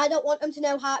 I don't want them to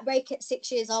know heartbreak at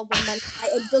 6 years old when Man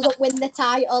United doesn't win the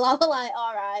title. I was like,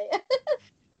 all right.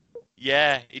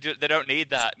 Yeah, they don't need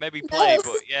that. Maybe play, No.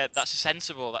 but yeah, that's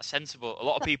sensible. That's sensible. A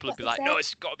lot of people would be like, no,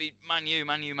 it's got to be Man U.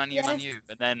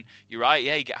 And then you're right.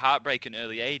 Yeah, you get heartbreak at an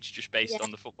early age just based Yeah.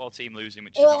 on the football team losing,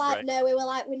 which We is were not like, great. no,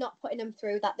 we're not putting them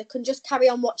through that. They can just carry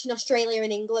on watching Australia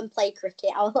and England play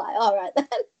cricket. I was like, all right then.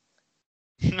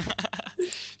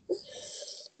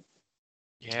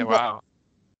 Yeah, wow.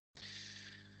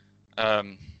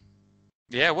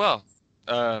 Yeah, well,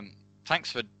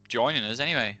 thanks for joining us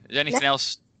anyway. Is there anything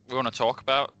else we want to talk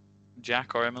about,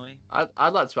 Jack or Emily?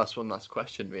 I'd like to ask one last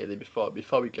question, really, before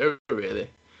we go, really.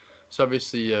 So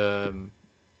obviously,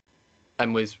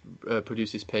 Emily's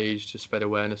produced this page to spread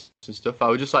awareness and stuff. I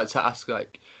would just like to ask,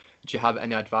 like, do you have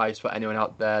any advice for anyone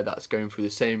out there that's going through the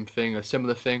same thing, a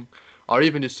similar thing, or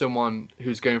even just someone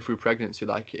who's going through pregnancy?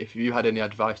 Like, if you had any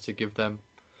advice to give them,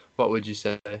 what would you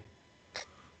say?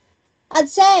 I'd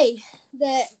say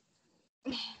that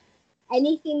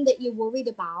anything that you're worried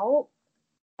about,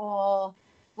 or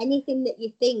anything that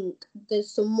you think there's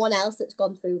someone else that's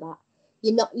gone through that,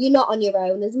 you're not on your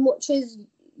own. As much as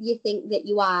you think that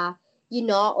you are, you're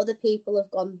not. Other people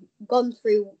have gone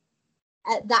through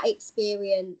that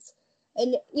experience,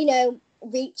 and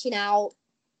reaching out.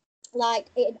 Like,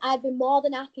 I'd be more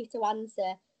than happy to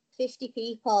answer 50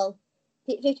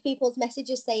 people's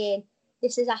messages saying,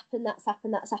 this has happened,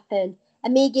 that's happened,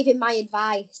 and me giving my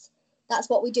advice. That's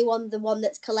what we do on the one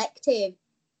that's collective,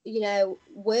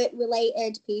 work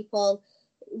related, people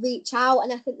reach out,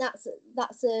 and I think that's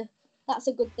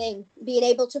a good thing. Being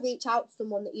able to reach out to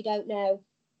someone that you don't know,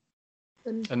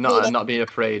 and not being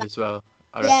afraid as well.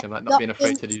 I reckon, like not being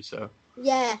afraid to do so.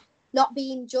 Yeah, not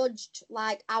being judged.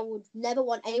 Like, I would never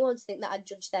want anyone to think that I'd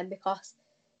judge them, because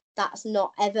that's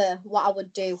not ever what I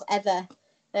would do, ever.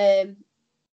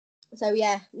 So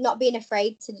yeah, not being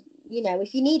afraid to,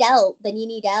 if you need help, then you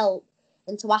need help,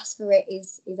 and to ask for it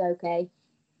is okay.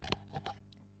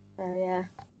 Yeah.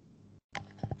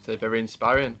 So very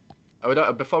inspiring.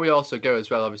 Before we also go as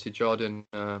well, obviously Jordan,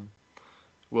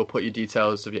 we'll put your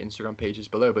details of your Instagram pages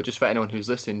below, but just for anyone who's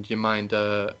listening, do you mind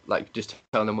just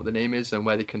telling them what the name is and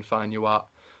where they can find you at,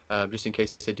 just in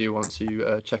case they do want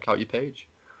to check out your page?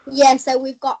 Yeah, so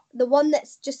we've got the one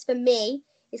that's just for me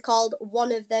is called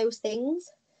One of Those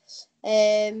Things,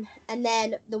 and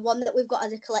then the one that we've got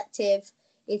as a collective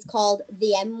is called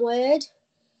The M Word.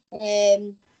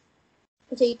 So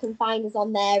you can find us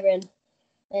on there,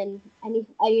 and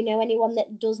anyone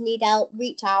that does need help,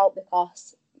 reach out,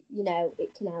 because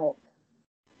it can help.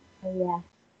 So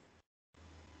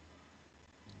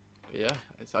yeah,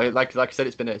 it's like I said,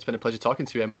 it's been a pleasure talking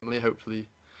to you, Emily. Hopefully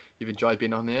you've enjoyed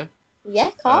being on here.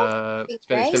 Yeah, cool. It's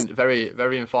been a very,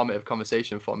 very informative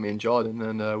conversation for me and Jordan,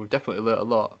 and we've definitely learnt a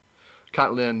lot.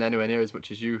 Can't learn anywhere near as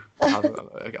much as you have,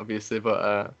 obviously,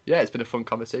 but it's been a fun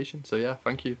conversation. So yeah,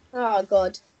 thank you. Oh,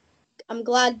 good. I'm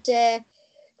glad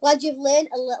you've learned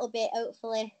a little bit,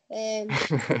 hopefully.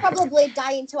 Probably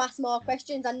dying to ask more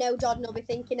questions. I know Jordan will be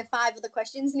thinking of 5 other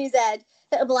questions in his head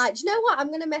that'll be like, do you know what? I'm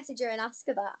going to message her and ask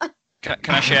her that.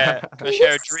 Can I share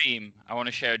a dream? I want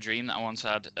to share a dream that I once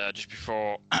had just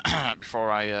before before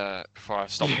I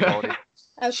stopped recording.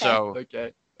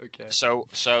 Okay. Okay. So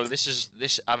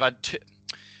this. I've had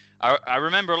I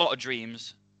remember a lot of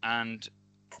dreams, and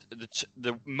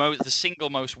the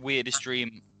single most weirdest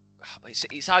dream.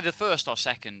 It's either first or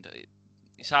second.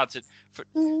 It's hard to.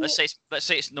 Let's say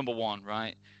it's number 1,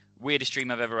 right? Weirdest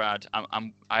dream I've ever had. I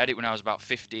had it when I was about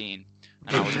 15.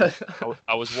 And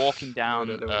I was walking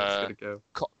down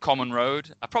Common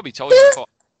Road. I probably told you before.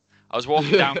 I was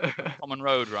walking down Common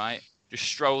Road, right? Just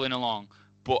strolling along.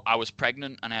 But I was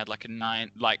pregnant, and I had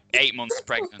 8 months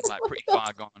pregnant, pretty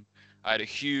far gone. I had a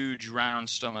huge round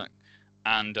stomach,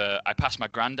 and I passed my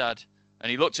granddad, and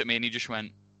he looked at me and he just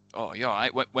went, "Oh, you all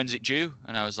right? When's it due?"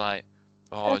 And I was like,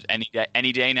 "Oh,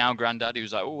 any day now, granddad." He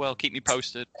was like, "Oh, well, keep me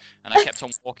posted." And I kept on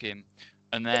walking,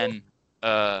 and then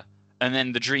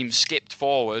the dream skipped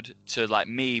forward to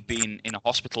me being in a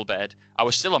hospital bed. I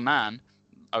was still a man.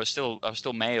 I was still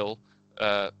male,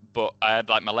 but I had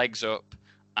my legs up,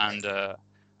 and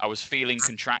I was feeling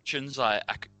contractions. I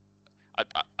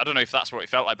don't know if that's what it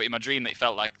felt like, but in my dream it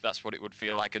felt like that's what it would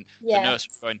feel like. And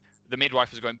the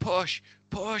midwife was going, push,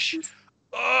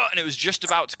 and it was just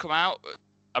about to come out.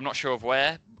 I'm not sure of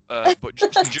where, but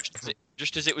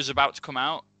just as it was about to come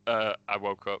out, I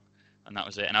woke up, and that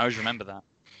was it. And I always remember that.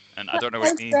 And I don't know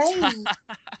what it means.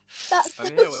 That's so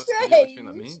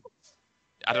strange.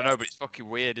 I don't know, but it's fucking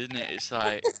weird, isn't it? It's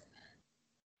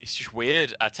it's just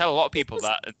weird. I tell a lot of people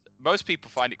that. Most people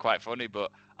find it quite funny,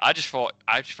 but I just found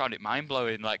it mind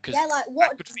blowing. What does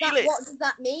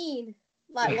that mean?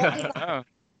 What does that?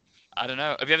 I don't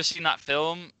know. Have you ever seen that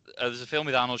film? There's a film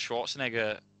with Arnold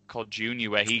Schwarzenegger called Junior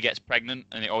where he gets pregnant,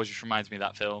 and it always just reminds me of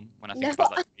that film when I think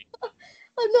about that.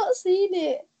 I've not seen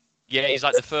it. Yeah, he's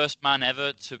the first man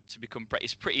ever to become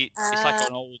pregnant. It's like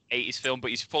an old 80s film, but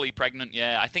he's fully pregnant.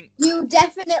 Yeah, I think you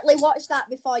definitely watched that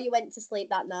before you went to sleep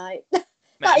that night.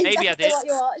 Maybe I did. What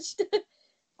you watched.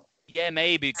 Yeah,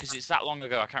 maybe because it's that long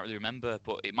ago. I can't really remember,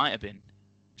 but it might have been.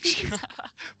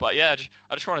 But yeah,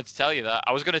 I just wanted to tell you that.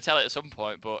 I was going to tell it at some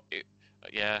point, but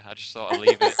I just thought I'd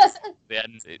leave it. At the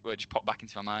end, it just popped back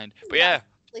into my mind. But yeah.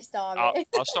 I'm going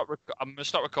to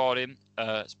stop recording.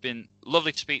 It's been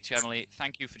lovely to speak to you, Emily.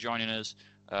 Thank you for joining us.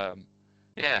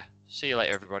 See you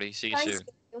later, everybody. See you soon.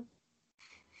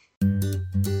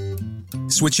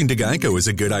 Switching to Geico is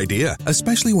a good idea,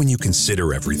 especially when you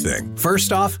consider everything.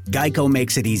 First off, Geico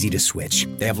makes it easy to switch.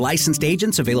 They have licensed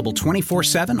agents available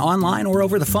 24/7 online or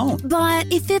over the phone.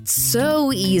 But if it's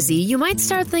so easy, you might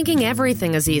start thinking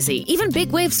everything is easy, even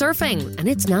big wave surfing. And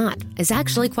it's not. It's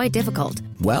actually quite difficult.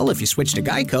 Well, if you switch to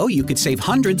Geico, you could save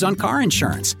hundreds on car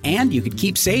insurance. And you could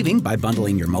keep saving by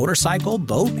bundling your motorcycle,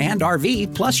 boat, and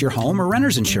RV, plus your home or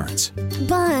renter's insurance.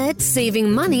 But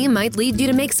saving money might lead you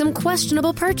to make some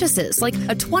questionable purchases, like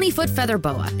a 20-foot feather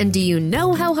boa. And do you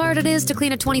know how hard it is to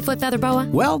clean a 20-foot feather boa?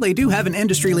 Well, they do have an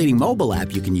industry-leading mobile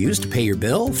app you can use to pay your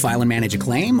bill, file and manage a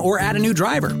claim, or add a new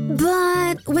driver.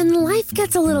 But when life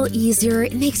gets a little easier,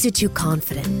 it makes you too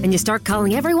confident, and you start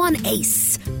calling everyone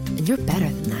Ace. And you're better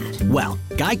than that. Well,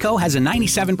 Geico has a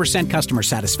 97% customer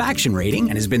satisfaction rating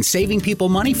and has been saving people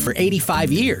money for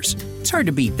 85 years. It's hard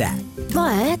to beat that.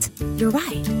 But you're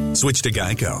right. Switch to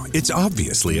Geico. It's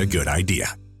obviously a good idea.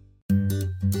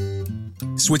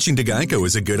 Switching to Geico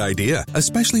is a good idea,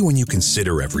 especially when you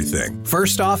consider everything.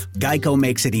 First off, Geico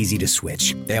makes it easy to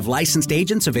switch. They have licensed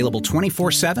agents available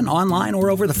 24/7 online or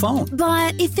over the phone.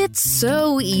 But if it's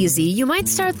so easy, you might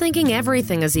start thinking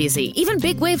everything is easy, even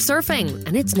big wave surfing.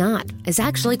 And it's not. It's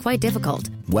actually quite difficult.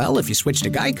 Well, if you switch to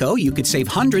Geico, you could save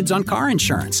hundreds on car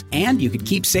insurance. And you could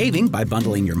keep saving by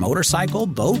bundling your motorcycle,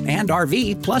 boat, and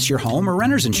RV, plus your home or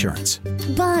renter's insurance.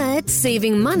 But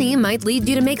saving money might lead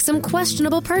you to make some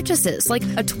questionable purchases, like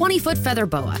a 20-foot feather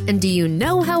boa. And do you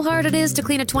know how hard it is to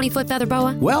clean a 20-foot feather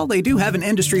boa? Well, they do have an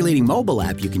industry-leading mobile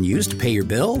app you can use to pay your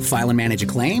bill, file and manage a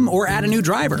claim, or add a new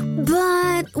driver.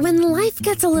 But when life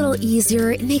gets a little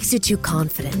easier, it makes you too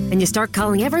confident, and you start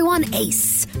calling everyone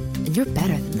Ace. And you're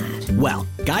better than that. Well,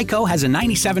 Geico has a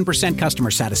 97%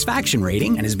 customer satisfaction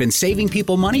rating and has been saving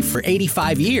people money for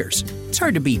 85 years. It's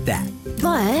hard to beat that.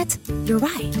 But you're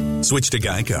right. Switch to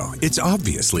Geico. It's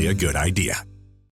obviously a good idea.